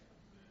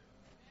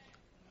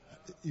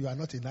 You are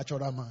not a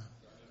natural man.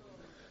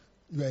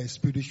 You are a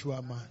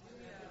spiritual man.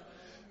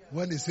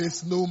 When it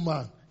says no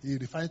man,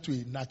 it refers to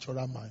a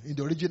natural man. In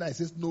the original, it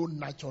says no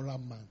natural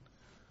man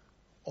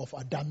of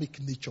Adamic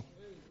nature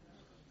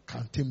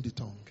can tame the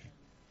tongue.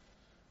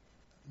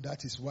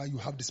 That is why you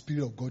have the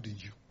Spirit of God in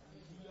you.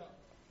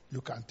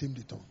 You can tame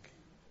the tongue.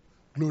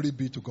 Glory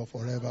be to God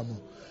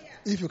forevermore.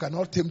 If you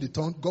cannot tame the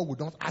tongue, God will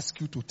not ask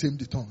you to tame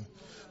the tongue.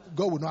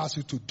 God will not ask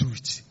you to do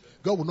it.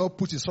 God will not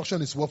put instruction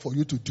in His word for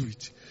you to do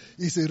it.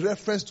 It's a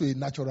reference to a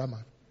natural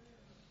man.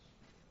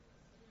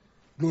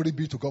 Glory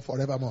be to God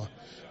forevermore.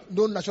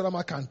 No natural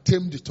man can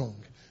tame the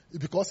tongue.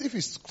 Because if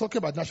he's talking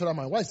about natural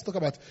man, why is he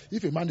talking about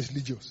if a man is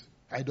religious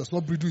and he does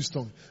not bridle his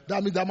tongue?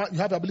 That means that man, you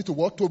have the ability to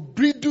what? To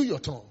bridle your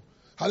tongue.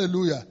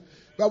 Hallelujah.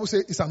 The Bible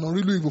says it's an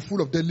unruly evil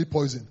full of deadly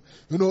poison.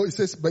 You know, it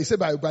says by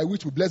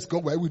which we bless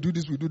God, by we do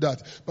this, we do that.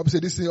 The Bible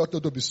says this thing ought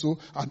not to be so,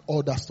 and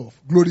all that stuff.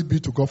 Glory be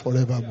to God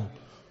forevermore.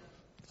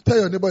 Tell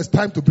your neighbor it's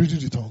time to bridle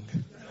the tongue.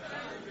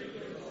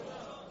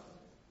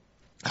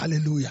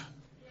 Hallelujah.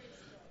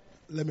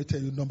 Let me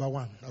tell you number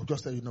one. I'll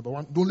just tell you number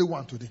one. Only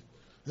one today.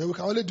 Then we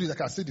can only do it. I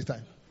can see the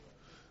time.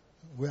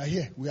 We are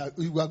here. We are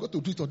going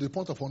to do it on the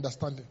point of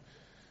understanding.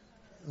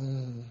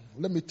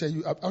 Let me tell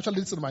you. Actually,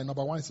 this is my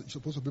number one. It's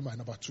supposed to be my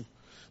number two.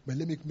 But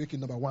let me make it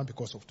number one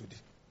because of today.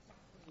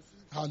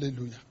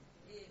 Hallelujah.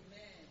 Amen.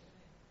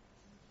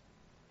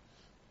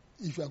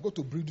 If you are going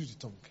to bridle the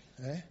tongue,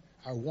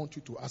 I want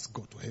you to ask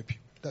God to help you.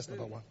 That's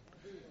number one.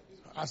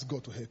 Ask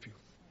God to help you.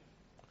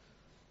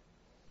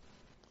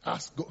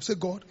 Ask God. Say,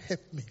 God,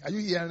 help me. Are you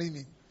hearing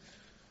me?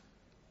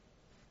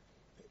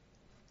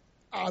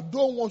 I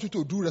don't want you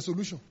to do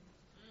resolution.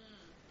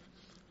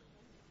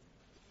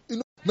 You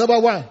know, number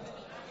one.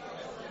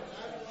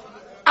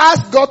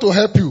 Ask God to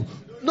help you.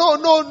 No.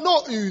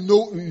 You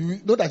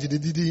know that you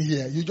didn't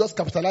hear. You just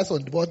capitalize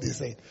on what they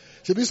said.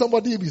 Should be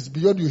somebody is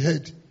beyond your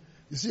head.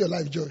 You see your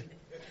life joy.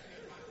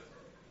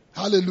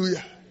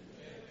 Hallelujah.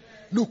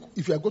 Look,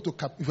 if you are going to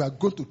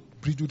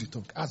bridle the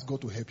tongue, ask God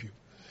to help you.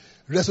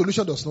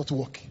 Resolution does not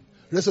work.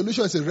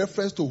 Resolution is a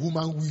reference to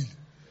human will.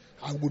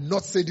 I will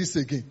not say this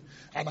again.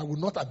 And I will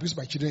not abuse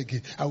my children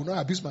again. I will not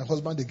abuse my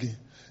husband again.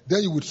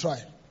 Then you will try.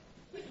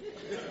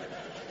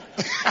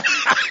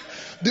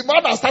 The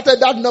man that started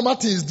that normal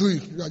thing is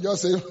doing. You are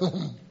just saying,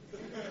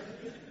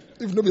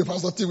 if nobody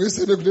pastor T, we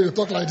say they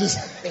talk like this.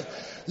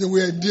 You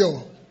will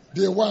endure.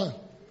 Day one.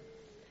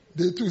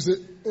 Day two, say,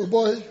 oh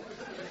boy.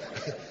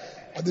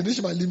 I did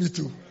reach my limit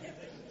too.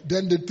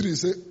 Then day three,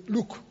 say,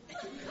 look.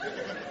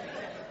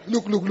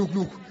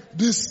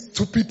 This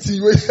stupid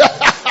thing.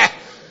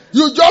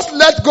 You just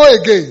let go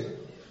again.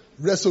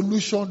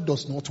 Resolution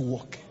does not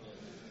work.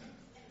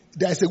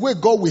 There is a way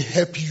God will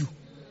help you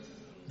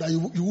that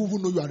you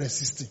even know you are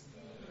resisting.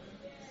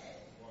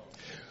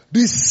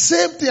 The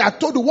same thing I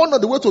told you, one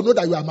of the ways to know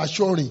that you are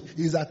maturing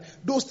is that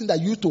those things that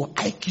you to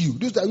IQ,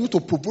 those that you to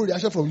provoke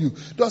reaction from you,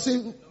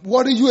 doesn't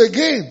worry you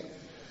again.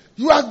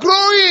 You are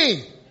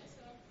growing.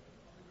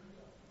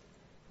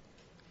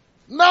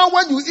 Now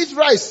when you eat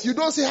rice, you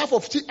don't see half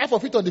of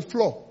it on the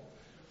floor.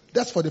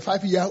 That's for the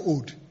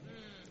 5-year-old.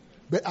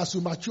 But as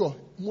you mature,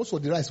 most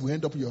of the rice will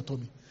end up in your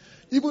tummy.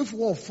 Even if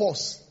one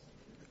force,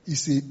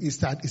 it's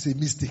a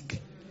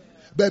mistake.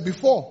 But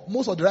before,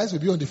 most of the rice will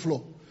be on the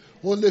floor.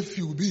 Only a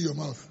few will be in your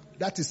mouth.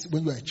 That is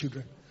when you are a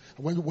children.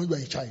 When you are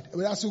a child.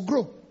 But as you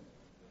grow,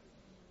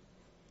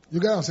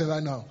 you get what I'm saying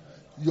right now?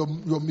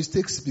 Your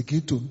mistakes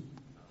begin to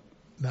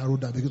narrow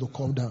down, begin to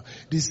calm down.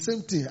 The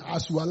same thing,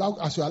 as you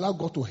allow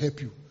God to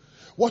help you,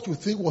 what you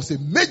think was a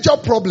major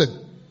problem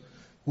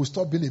will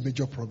stop being a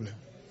major problem.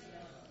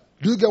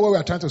 Do you get what we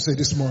are trying to say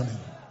this morning?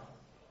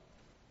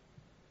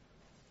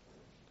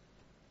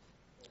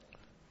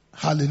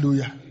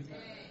 Hallelujah.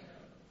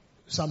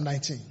 Psalm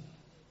 19.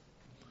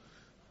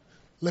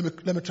 Let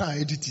me try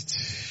and edit it.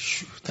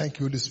 Thank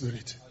you, Holy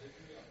Spirit.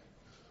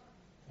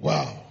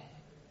 Wow.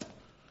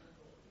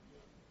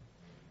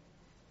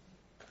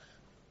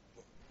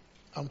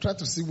 I'm trying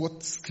to see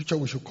what scripture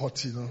we should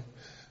cut,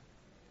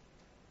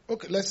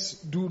 Okay, let's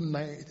do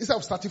 9. Instead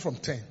of starting from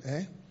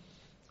 10,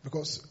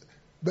 let's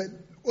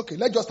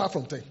just start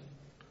from 10.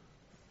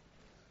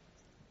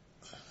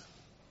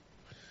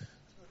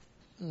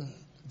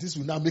 This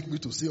will now make me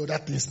to say other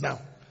things now.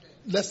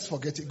 Let's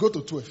forget it. Go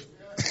to 12.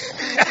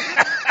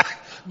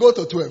 Go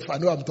to 12. I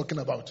know what I'm talking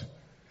about.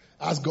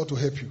 Ask God to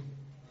help you.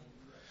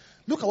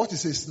 Look at what it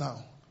says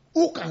now.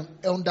 Who can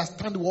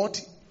understand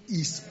what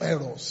is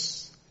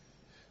errors?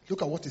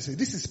 Look at what it says.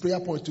 This is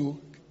prayer point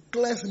 2.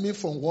 Cleanse me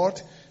from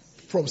what?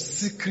 From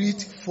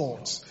secret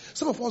faults.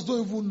 Some of us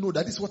don't even know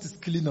that this is what is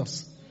killing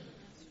us.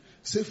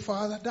 Say,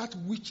 Father, that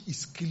which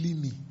is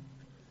killing me,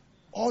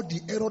 all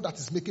the error that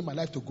is making my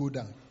life to go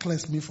down,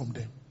 cleanse me from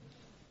them.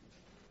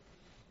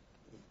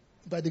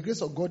 By the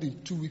grace of God,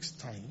 in 2 weeks'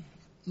 time,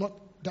 what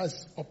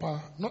is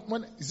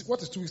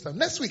 2 weeks' time?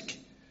 Next week,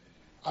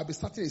 I'll be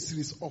starting a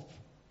series up.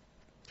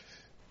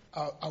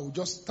 I will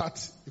just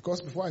start,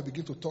 because before I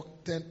begin to talk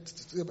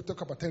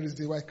about 10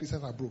 reasons why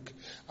Christians are broke,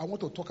 I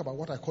want to talk about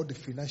what I call the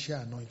financial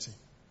anointing.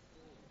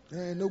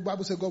 No,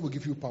 Bible says God will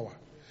give you power.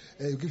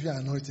 He will give you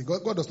anointing.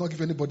 God does not give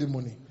anybody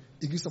money.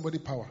 He gives somebody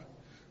power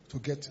to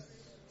get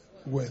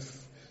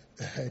wealth.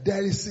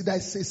 There is a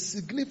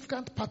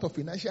significant part of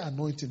financial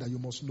anointing that you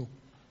must know.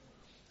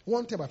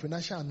 One thing about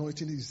financial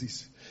anointing is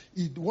this.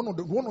 One of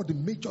the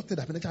major things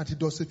that financial anointing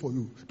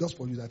does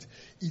for you that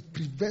it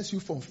prevents you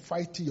from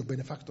fighting your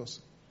benefactors.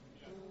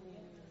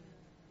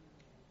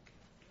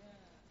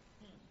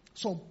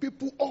 Some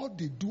people, all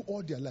they do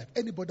all their life,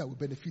 anybody that will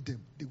benefit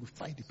them, they will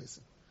fight the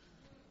person.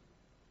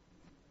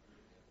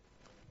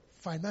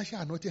 Financial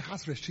anointing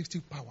has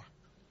restrictive power.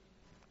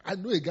 I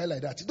know a guy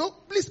like that.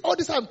 Please, all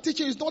this I'm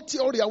teaching is not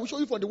theory. I will show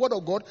you from the word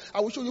of God.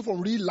 I will show you from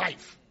real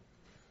life.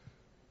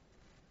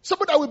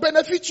 Somebody that will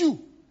benefit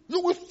you, you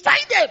will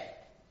fight them.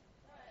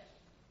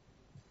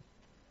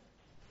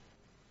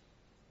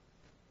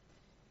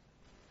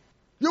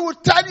 You will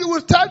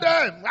tell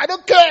them, I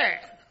don't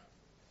care.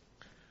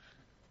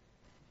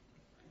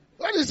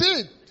 What is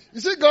it?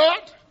 Is it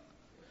God?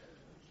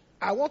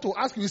 I want to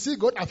ask you, is it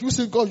God? Have you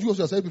seen God use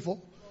yourself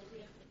before?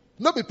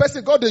 Not the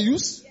person God they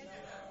use.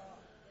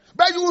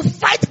 But you will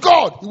fight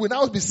God. You will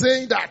now be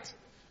saying that.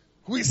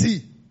 Who is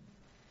he?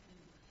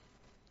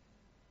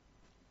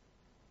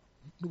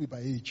 No be by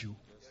age you.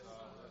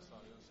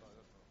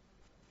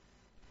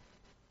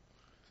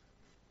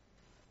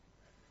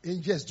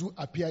 Angels do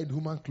appear in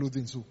human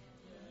clothing, so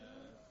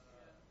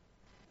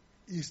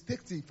it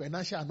takes the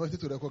financial anointing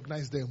to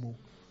recognize them.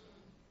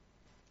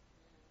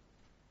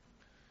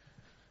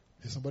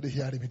 There's somebody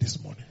hearing me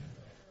this morning.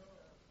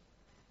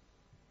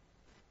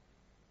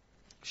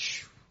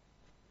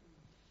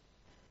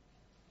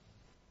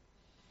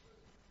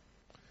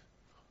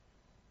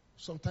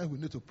 Sometimes we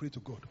need to pray to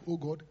God. Oh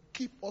God,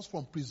 keep us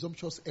from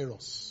presumptuous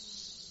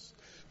errors.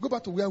 Go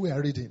back to where we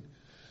are reading.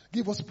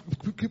 Give us,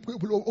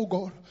 oh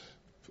God.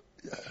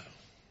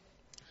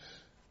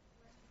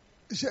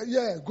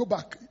 Yeah, go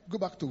back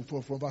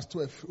from verse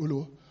 12.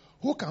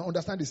 Who can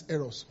understand these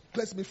errors?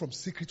 Cleanse me from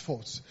secret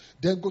faults.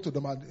 Then go to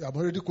them. I'm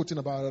already quoting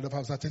about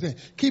verse 13.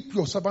 Keep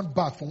your servant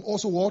back from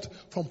also what?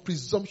 From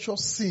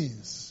presumptuous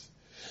sins.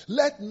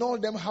 Let none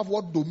of them have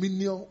what?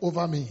 Dominion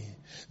over me.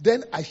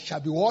 Then I shall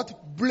be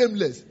what?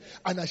 Blameless.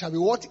 And I shall be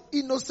what?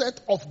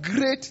 Innocent of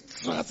great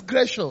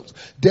transgressions.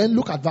 Then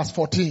look at verse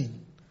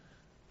 14.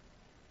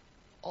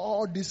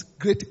 All these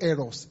great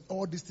errors,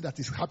 all this thing that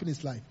is happening in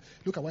his life.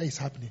 Look at why it's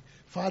happening.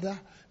 Father,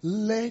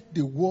 let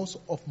the words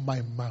of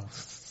my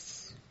mouth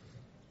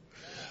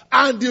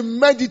and the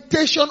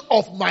meditation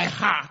of my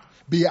heart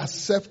be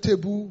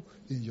acceptable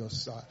in your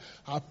sight.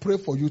 I pray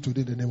for you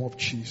today in the name of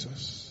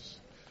Jesus.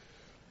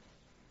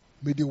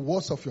 May the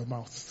words of your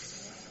mouth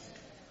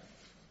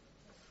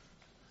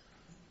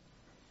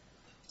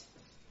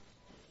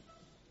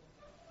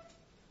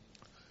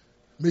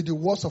may the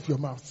words of your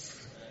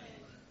mouth.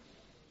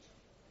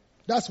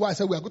 That's why I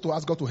said we are going to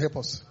ask God to help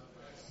us.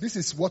 This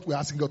is what we're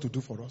asking God to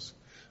do for us.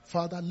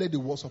 Father, let the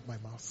words of my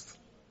mouth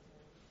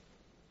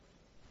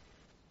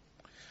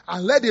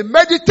and let the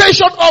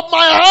meditation of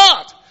my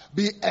heart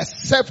be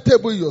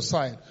acceptable in your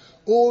sight.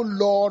 Oh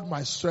Lord,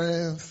 my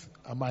strength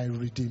and my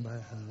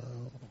redeemer.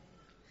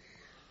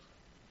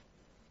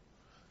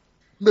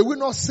 May we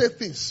not say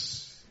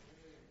things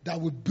that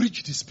will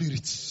breach the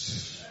spirit.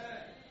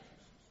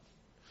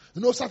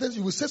 You know, sometimes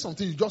you will say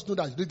something, you just know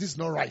that this is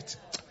not right.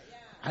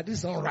 And this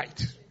is not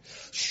right.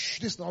 Shh,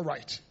 this is not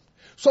right.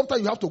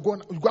 Sometimes you have to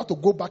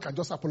go back and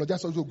just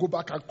apologize, or you go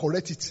back and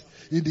correct it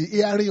in the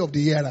hearing of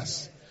the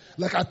hearers.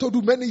 Like I told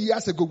you many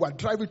years ago, we were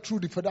driving through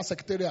the federal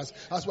secretariat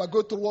as we were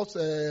going towards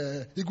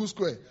Eagle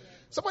Square.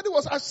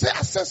 I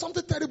said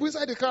something terrible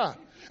inside the car.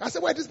 I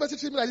said, why this person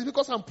treating me like this?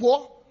 Because I'm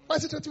poor? Why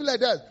is he treating me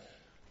like that?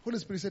 Holy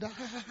Spirit said,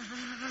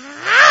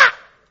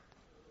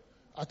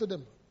 I told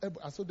them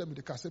in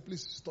the car, I said,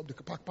 please stop the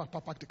car,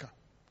 park the car.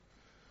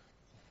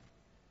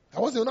 I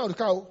wasn't in the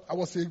car. I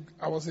was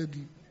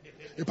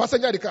a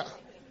passenger in the car.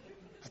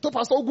 I told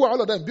Pastor Ogu,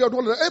 all of them, be all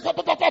of them, hey, park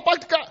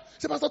the car. I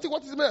said, Pastor T,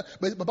 what is the matter?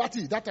 But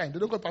Babati, that time, they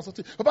don't call Pastor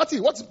T. Babati,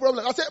 what's the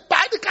problem? I said,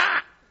 buy the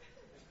car.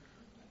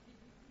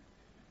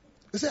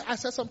 They said, I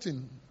said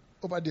something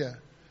over there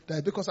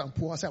that because I'm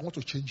poor, I said, I want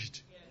to change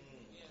it.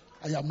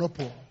 I am not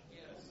poor.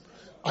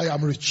 I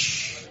am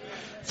rich.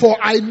 For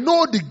I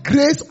know the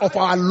grace of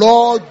our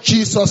Lord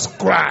Jesus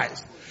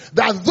Christ,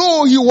 that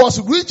though he was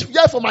rich,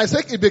 yet for my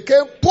sake he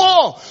became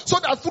poor, so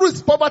that through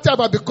his poverty I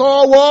might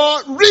become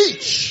what?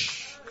 Rich.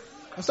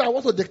 And so I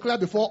want to declare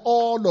before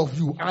all of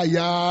you, I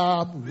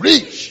am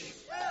rich.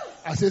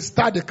 I said,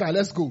 start the car,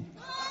 let's go.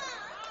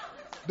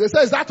 They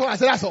said, is that all? I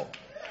said, that's all.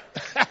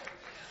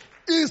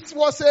 It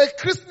was a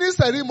christening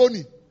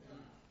ceremony.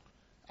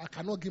 I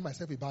cannot give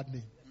myself a bad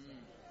name.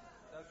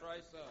 That's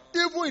right,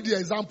 sir. Even in the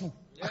example,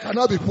 I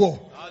cannot be poor.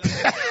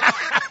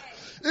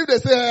 If they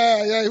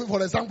say,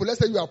 for example, let's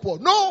say you are poor.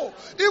 No,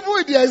 even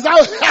in the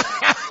example.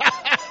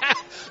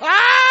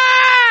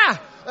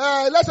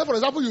 Let's say, for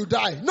example, you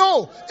die.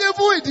 No,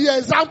 even in the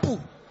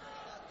example.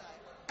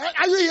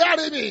 Are you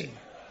hearing me?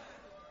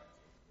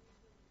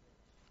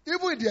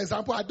 Even in the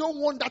example, I don't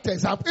want that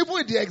example. Even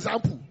in the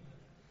example.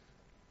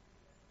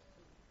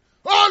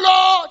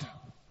 Oh Lord,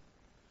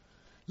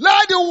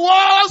 let the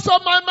words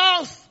of my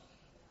mouth,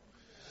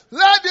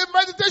 let the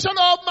meditation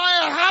of my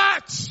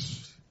heart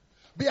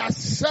be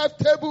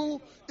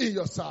acceptable in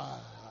your sight.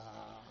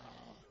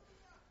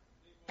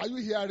 Are you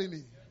hearing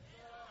me?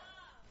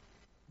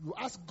 You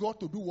ask God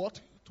to do what?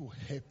 To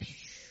help you.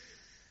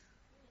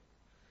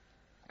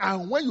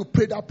 And when you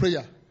pray that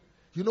prayer,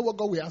 you know what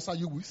God will answer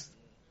you with?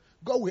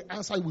 God will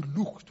answer you with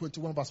Luke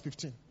 21 verse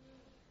 15.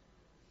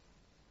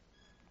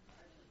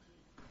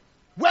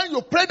 When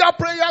you pray that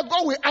prayer,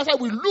 God will answer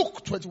with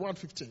Luke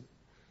 21:15.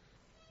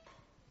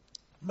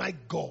 My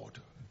God,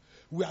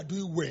 we are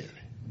doing well.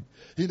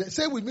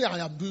 Say with me, I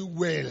am doing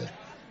well.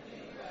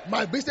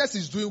 My business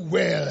is doing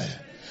well.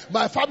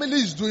 My family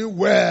is doing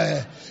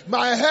well.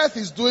 My health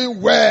is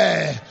doing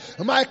well.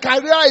 My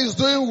career is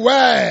doing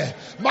well.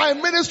 My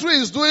ministry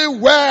is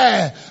doing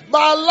well.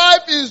 My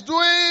life is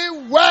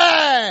doing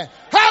well.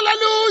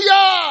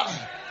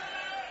 Hallelujah!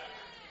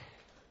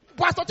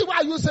 Pastor T, why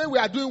are you saying we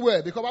are doing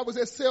well? Because the Bible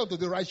says, say unto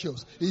the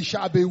righteous, it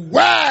shall be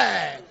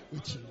well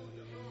with you.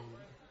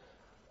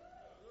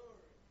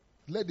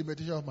 Let the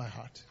meditation of my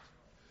heart,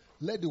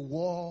 let the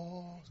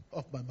word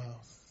of my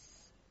mouth,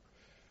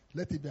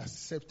 let it be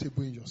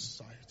acceptable in your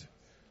sight.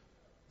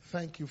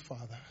 Thank you,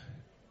 Father.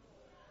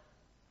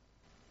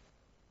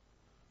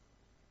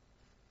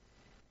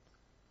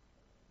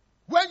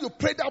 When you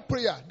pray that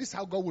prayer, this is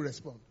how God will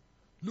respond.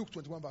 Luke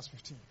 21 verse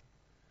 15.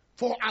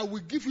 For I will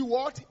give you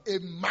what? A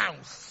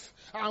mouth.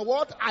 And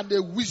what? And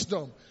a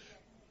wisdom.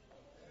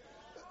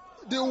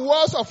 The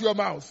words of your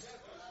mouth.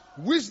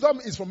 Wisdom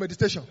is from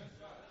meditation.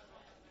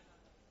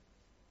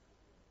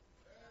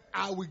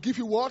 I will give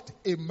you what?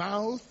 A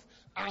mouth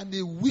and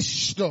a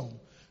wisdom,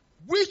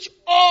 which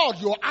all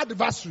your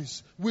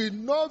adversaries will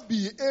not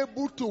be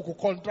able to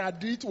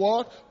contradict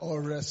what?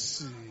 Or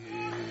receive.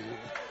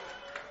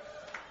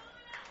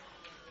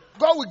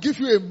 God will give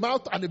you a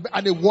mouth and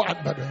a word.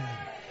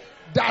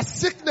 That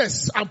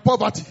sickness and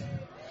poverty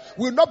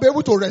will not be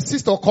able to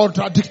resist or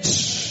contradict.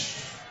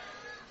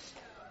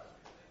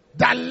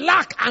 That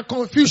lack and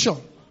confusion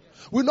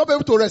will not be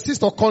able to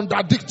resist or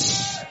contradict.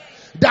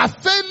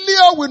 That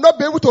failure will not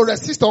be able to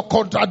resist or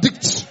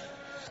contradict.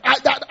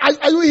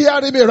 Are you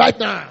hearing me right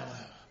now?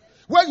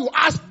 When you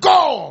ask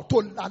God to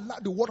allow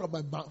the word of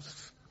my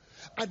mouth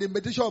and the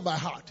meditation of my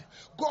heart,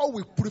 God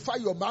will purify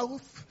your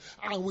mouth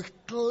and will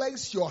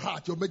cleanse your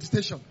heart, your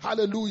meditation.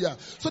 Hallelujah.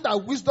 So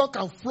that wisdom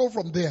can flow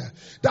from there.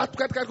 That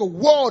kind of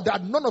word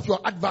that none of your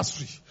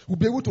adversaries will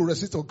be able to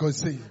resist or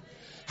say.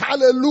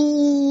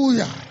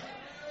 Hallelujah.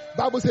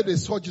 Bible said they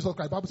saw Jesus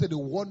Christ. Bible said they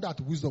wonder at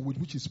wisdom with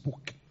which he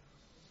spoke.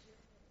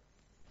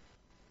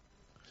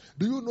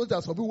 Do you know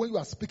that some people, when you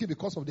are speaking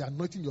because of the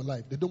anointing in your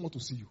life, they don't want to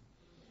see you?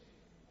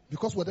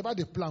 Because whatever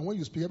they plan, when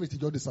you speak, everything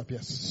just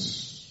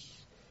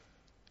disappears.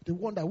 They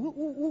wonder,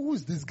 who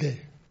is this guy?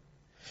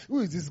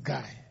 Who is this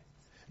guy?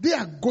 They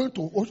are going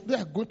to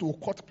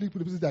court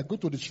people. They are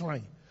going to the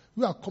shrine.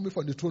 You are coming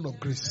from the throne of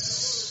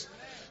grace.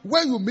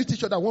 When you meet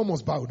each other, one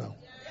must bow down.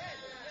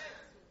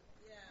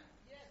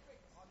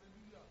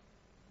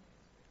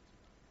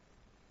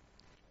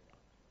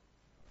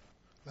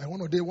 Like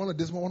one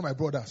of my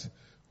brothers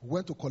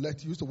went to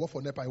collect, he used to work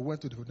for NEPA. He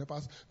went to the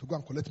NEPA to go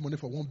and collect money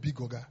for one big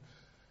oga.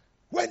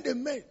 When they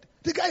met,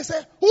 the guy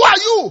said, who are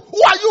you?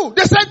 Who are you?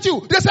 They sent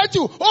you. They sent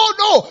you.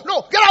 Oh,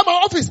 no, get out of my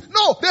office.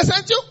 No, they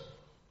sent you.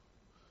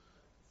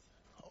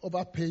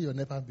 Overpay your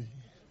NEPA bill.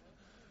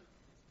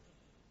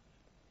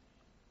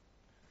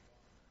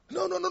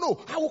 No.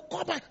 I will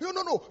come back.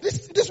 No.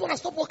 This one has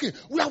stopped working.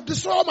 We have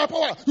destroyed my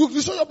power. You've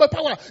destroyed my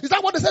power. Is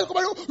that what they said?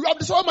 You have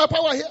destroyed my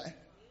power here.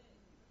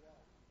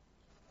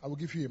 I will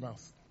give you a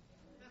mouth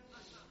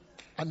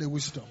and a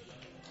wisdom.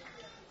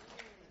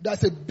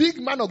 There's a big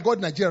man of God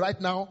in Nigeria right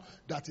now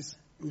that he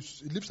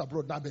lives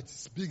abroad now, but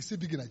it's big, still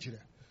big in Nigeria.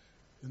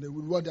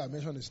 And one day I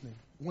mention his name.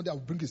 One day I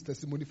will bring his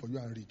testimony for you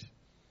and read.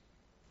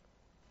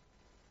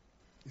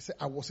 He said,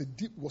 I was a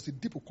deep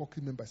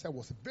occultic member. He said, I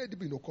was very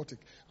deep in occultic.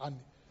 And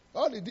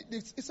all he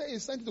said he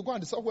sent him to go and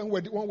decide one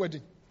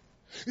wedding.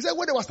 He said,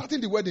 when they were starting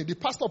the wedding, the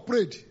pastor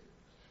prayed,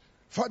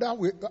 Father,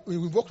 we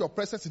invoke your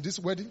presence in this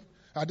wedding.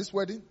 At this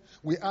wedding,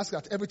 we ask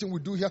that everything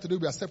we do here today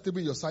will be acceptable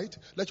in your sight.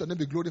 Let your name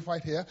be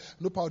glorified here.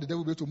 No power of the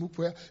devil will be able to move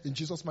here in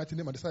Jesus' mighty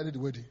name, and decided the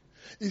wedding.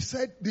 He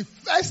said the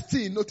first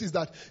thing, notice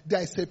that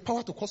there is a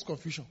power to cause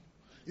confusion.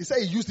 He said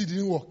he used it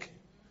didn't work.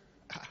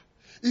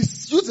 He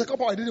used the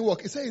power, it didn't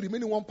work. He said he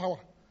remained in one power.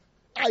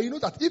 You know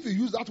that if he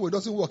used that way, it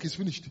doesn't work, he's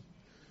finished.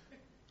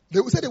 They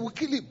will say they will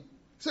kill him.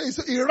 So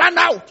he ran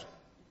out.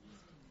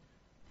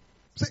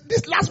 So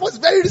this last one is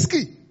very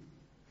risky.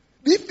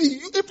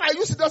 If I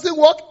use it doesn't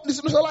work,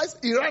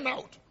 he ran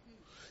out.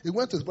 He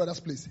went to his brother's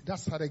place. That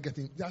started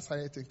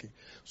thinking.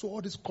 So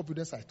all this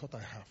confidence I thought I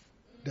have,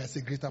 there's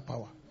a greater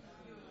power.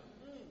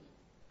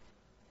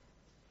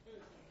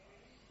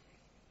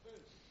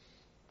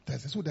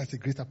 There's a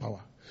greater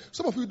power.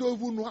 Some of you don't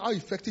even know how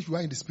effective you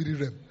are in the spirit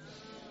realm.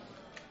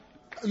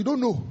 You don't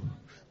know.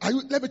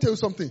 Let me tell you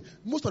something.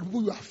 Most of the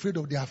people you are afraid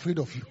of, they are afraid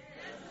of you.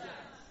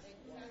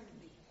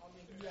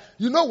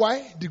 You know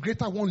why? The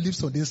greater one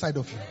lives on the inside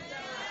of you.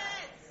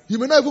 You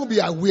may not even be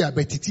aware,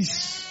 but it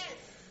is.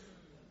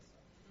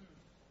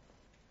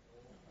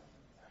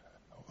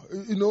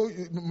 You know,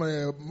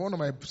 one of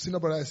my senior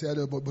brothers here,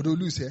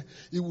 Bodolu is here.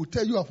 He will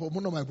tell you about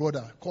one of my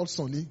brother called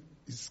Sonny.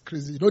 He's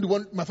crazy. You know the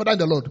one, my father in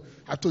the Lord.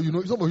 I told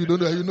you, some of you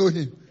don't know, you know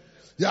him.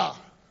 Yeah.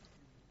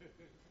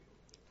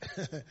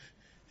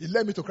 He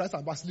led me to Christ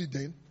Ambassador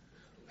then.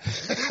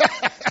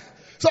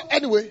 So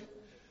anyway,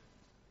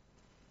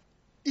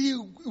 he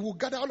will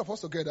gather all of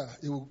us together.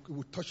 He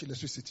will touch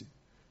electricity.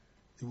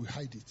 He will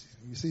hide it.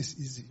 He will say it's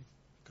easy.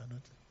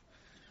 Cannot.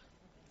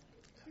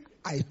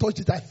 I touched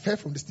it. I fell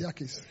from the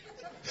staircase.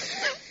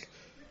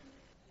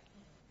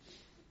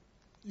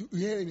 You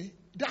hear me?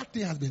 That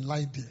thing has been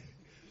lying there.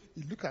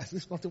 You look as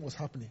if nothing was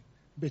happening.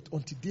 But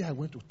until the day I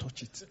went to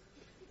touch it,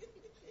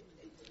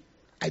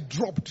 I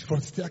dropped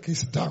from the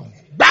staircase down.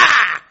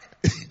 Bah!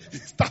 He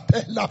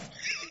started laughing.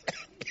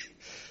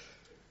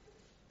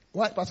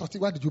 Why, Pastor T,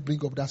 why did you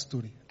bring up that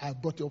story? I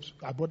brought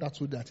that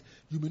so that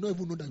you may not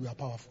even know that you are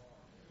powerful.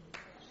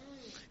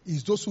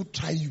 It's those who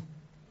try you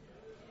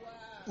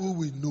who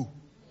will know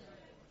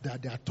that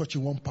they are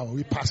touching one power.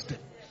 We passed them.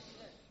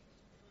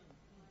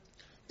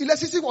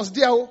 Electricity was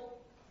there.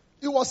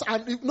 It was,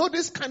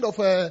 this kind of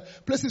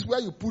places where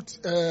you put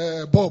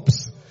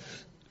bulbs.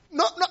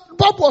 No,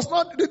 bulb was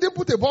not, they didn't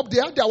put a bulb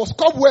there. There was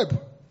cobweb.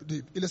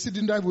 The electricity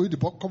didn't drive away the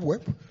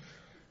cobweb.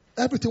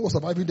 Everything was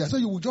surviving there. So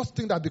you would just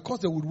think that because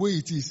the way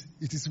it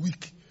is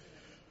weak.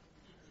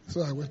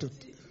 So I went to...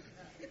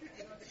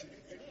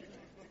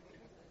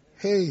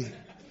 Hey.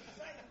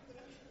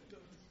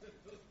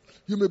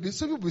 You may be,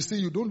 some people will say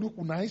you don't look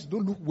nice,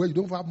 don't look well, you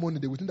don't have money,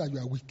 they will think that you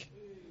are weak.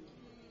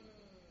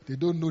 They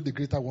don't know the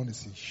greater one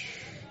is in.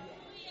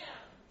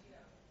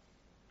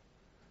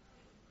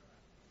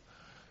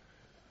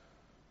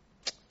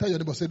 Tell your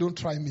neighbor, say, don't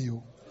try me.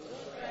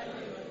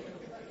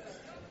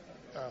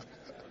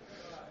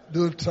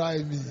 Don't try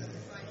me.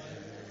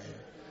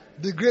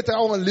 The greater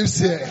one lives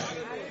here.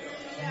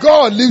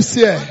 God lives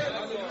here.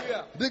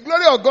 The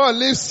glory of God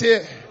lives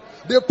here.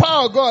 The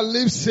power of God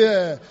lives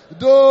here.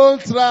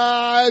 Don't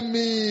try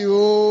me.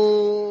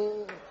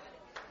 Oh.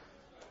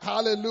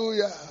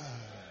 Hallelujah.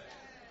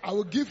 I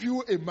will give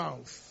you a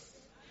mouth.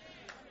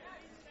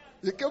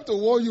 He came to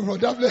warn you from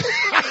that place.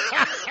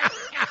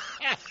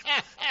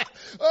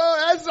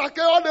 Oh, Ezra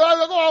came on the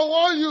way to go and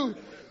warn you.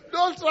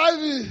 Don't try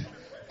me.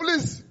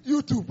 Please,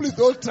 you too, please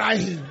don't try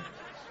him.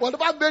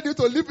 Whatever made you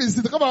to leave his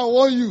seat, come and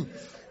warn you.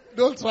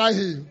 Don't try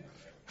him.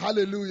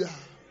 Hallelujah.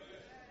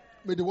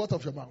 May the word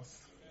of your mouth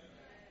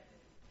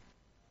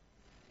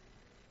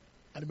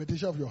and the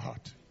meditation of your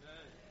heart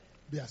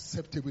be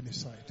acceptable in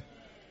his sight.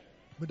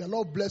 May the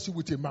Lord bless you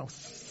with a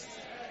mouth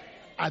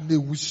and a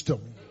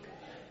wisdom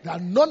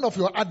that none of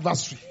your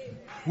adversary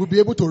will be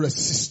able to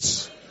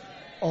resist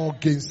or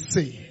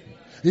gainsay.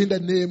 In the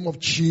name of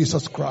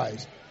Jesus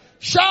Christ.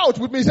 Shout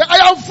with me. Say,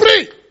 I am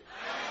free.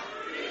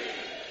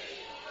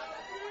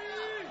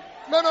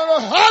 No.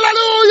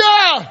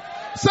 Hallelujah.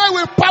 Say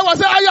with power.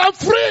 Say, I am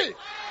free.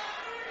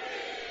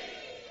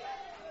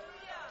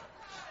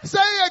 Say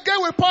it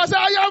again with power. Say,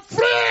 I am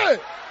free.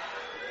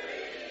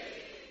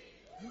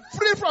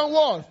 from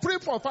what? Free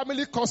from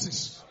family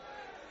curses.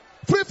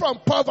 Free from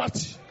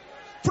poverty.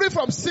 Free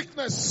from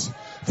sickness.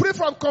 Free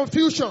from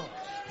confusion.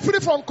 Free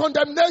from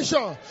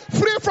condemnation.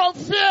 Free from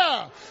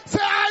fear. Say,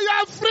 I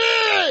am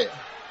free.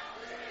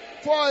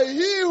 For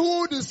he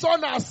who the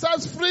Son has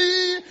set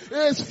free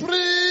is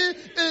free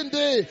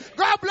indeed.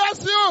 God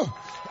bless you.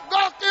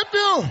 God keep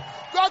you.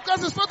 God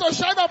cause his face to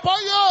shine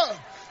upon you.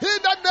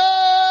 In the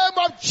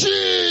name of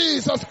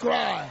Jesus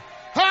Christ.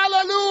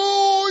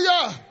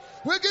 Hallelujah.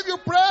 We give you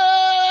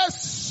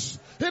praise.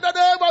 In the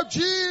name of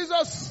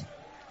Jesus.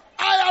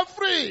 I am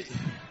free.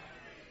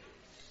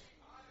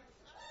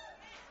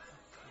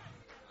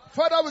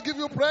 Father, we give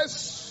you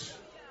praise.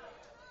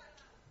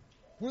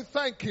 We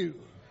thank you.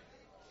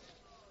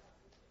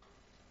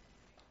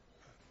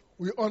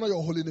 We honor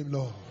your holy name,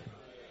 Lord.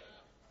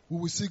 We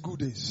will see good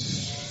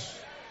days.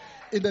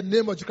 In the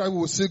name of Jesus, we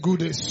will see good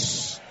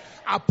days.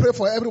 I pray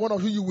for every one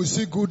of you will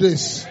see good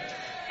days.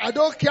 I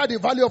don't care the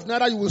value of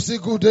naira, you will see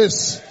good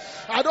days.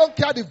 I don't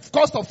care the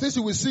cost of this,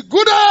 you will see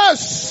good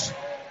days.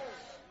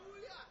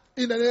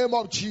 In the name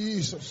of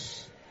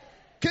Jesus.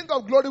 King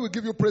of glory, we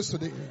give you praise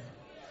today.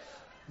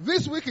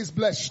 This week is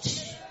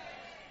blessed.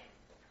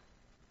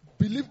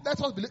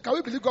 Let us believe. Can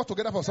we believe God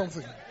together for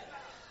something?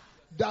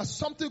 That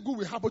something good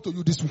will happen to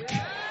you this week.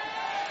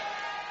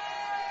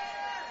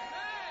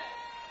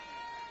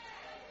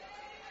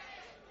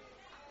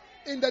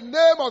 In the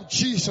name of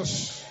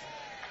Jesus.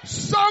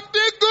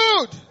 Something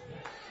good.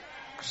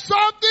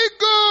 Something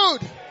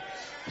good.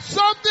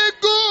 Something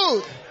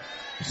good.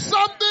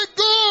 Something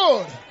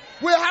good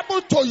will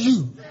happen to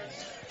you.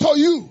 To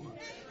you.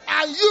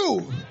 And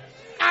you.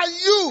 And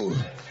you.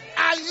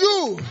 And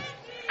you.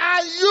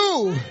 And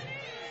you.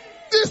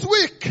 This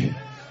week.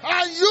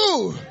 And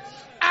you.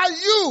 And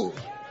you.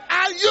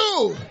 And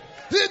you.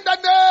 In the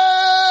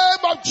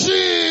name of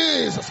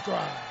Jesus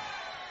Christ.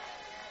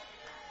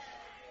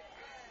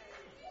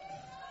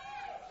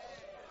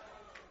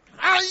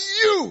 And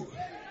you.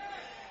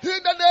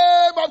 In the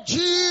name of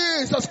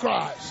Jesus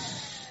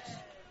Christ.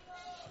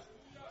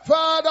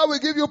 Father, we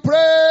give you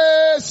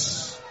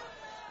praise.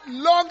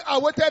 Long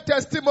awaited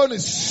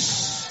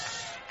testimonies.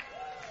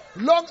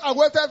 Long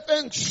awaited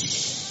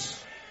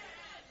things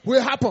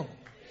will happen.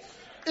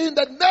 In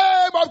the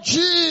name of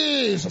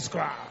Jesus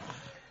Christ.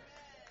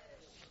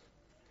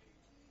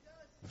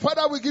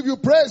 Father, we give you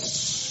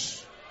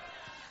praise.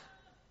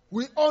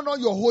 We honor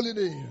your holy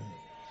name.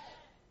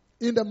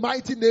 In the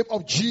mighty name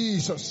of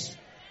Jesus.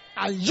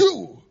 And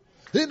you,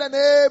 in the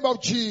name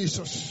of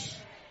Jesus.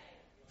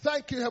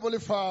 Thank you, Heavenly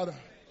Father.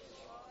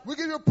 We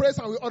give you praise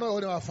and we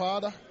honor our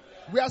Father.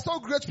 We are so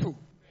grateful.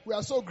 We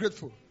are so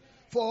grateful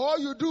for all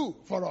you do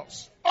for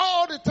us.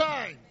 All the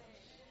time.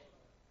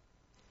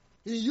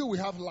 In you we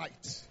have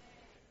light.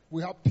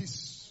 We have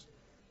peace.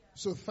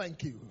 So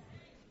thank you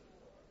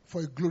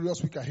for a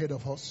glorious week ahead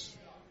of us.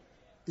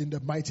 In the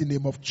mighty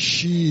name of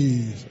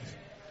Jesus.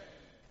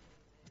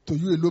 To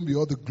you alone be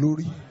all the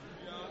glory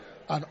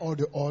and all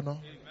the honor.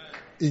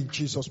 In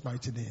Jesus'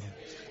 mighty name.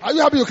 Are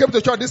you happy you came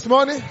to church this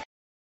morning?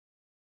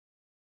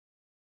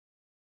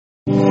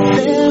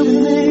 There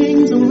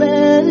remains a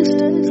rest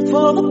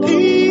for the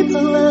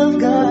people of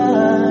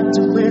God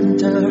to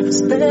enter.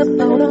 Step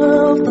out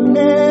of the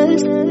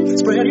nest,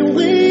 spread your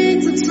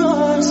wings and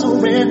soar,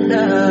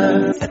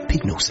 surrender.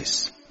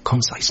 Epignosis,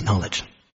 concise knowledge.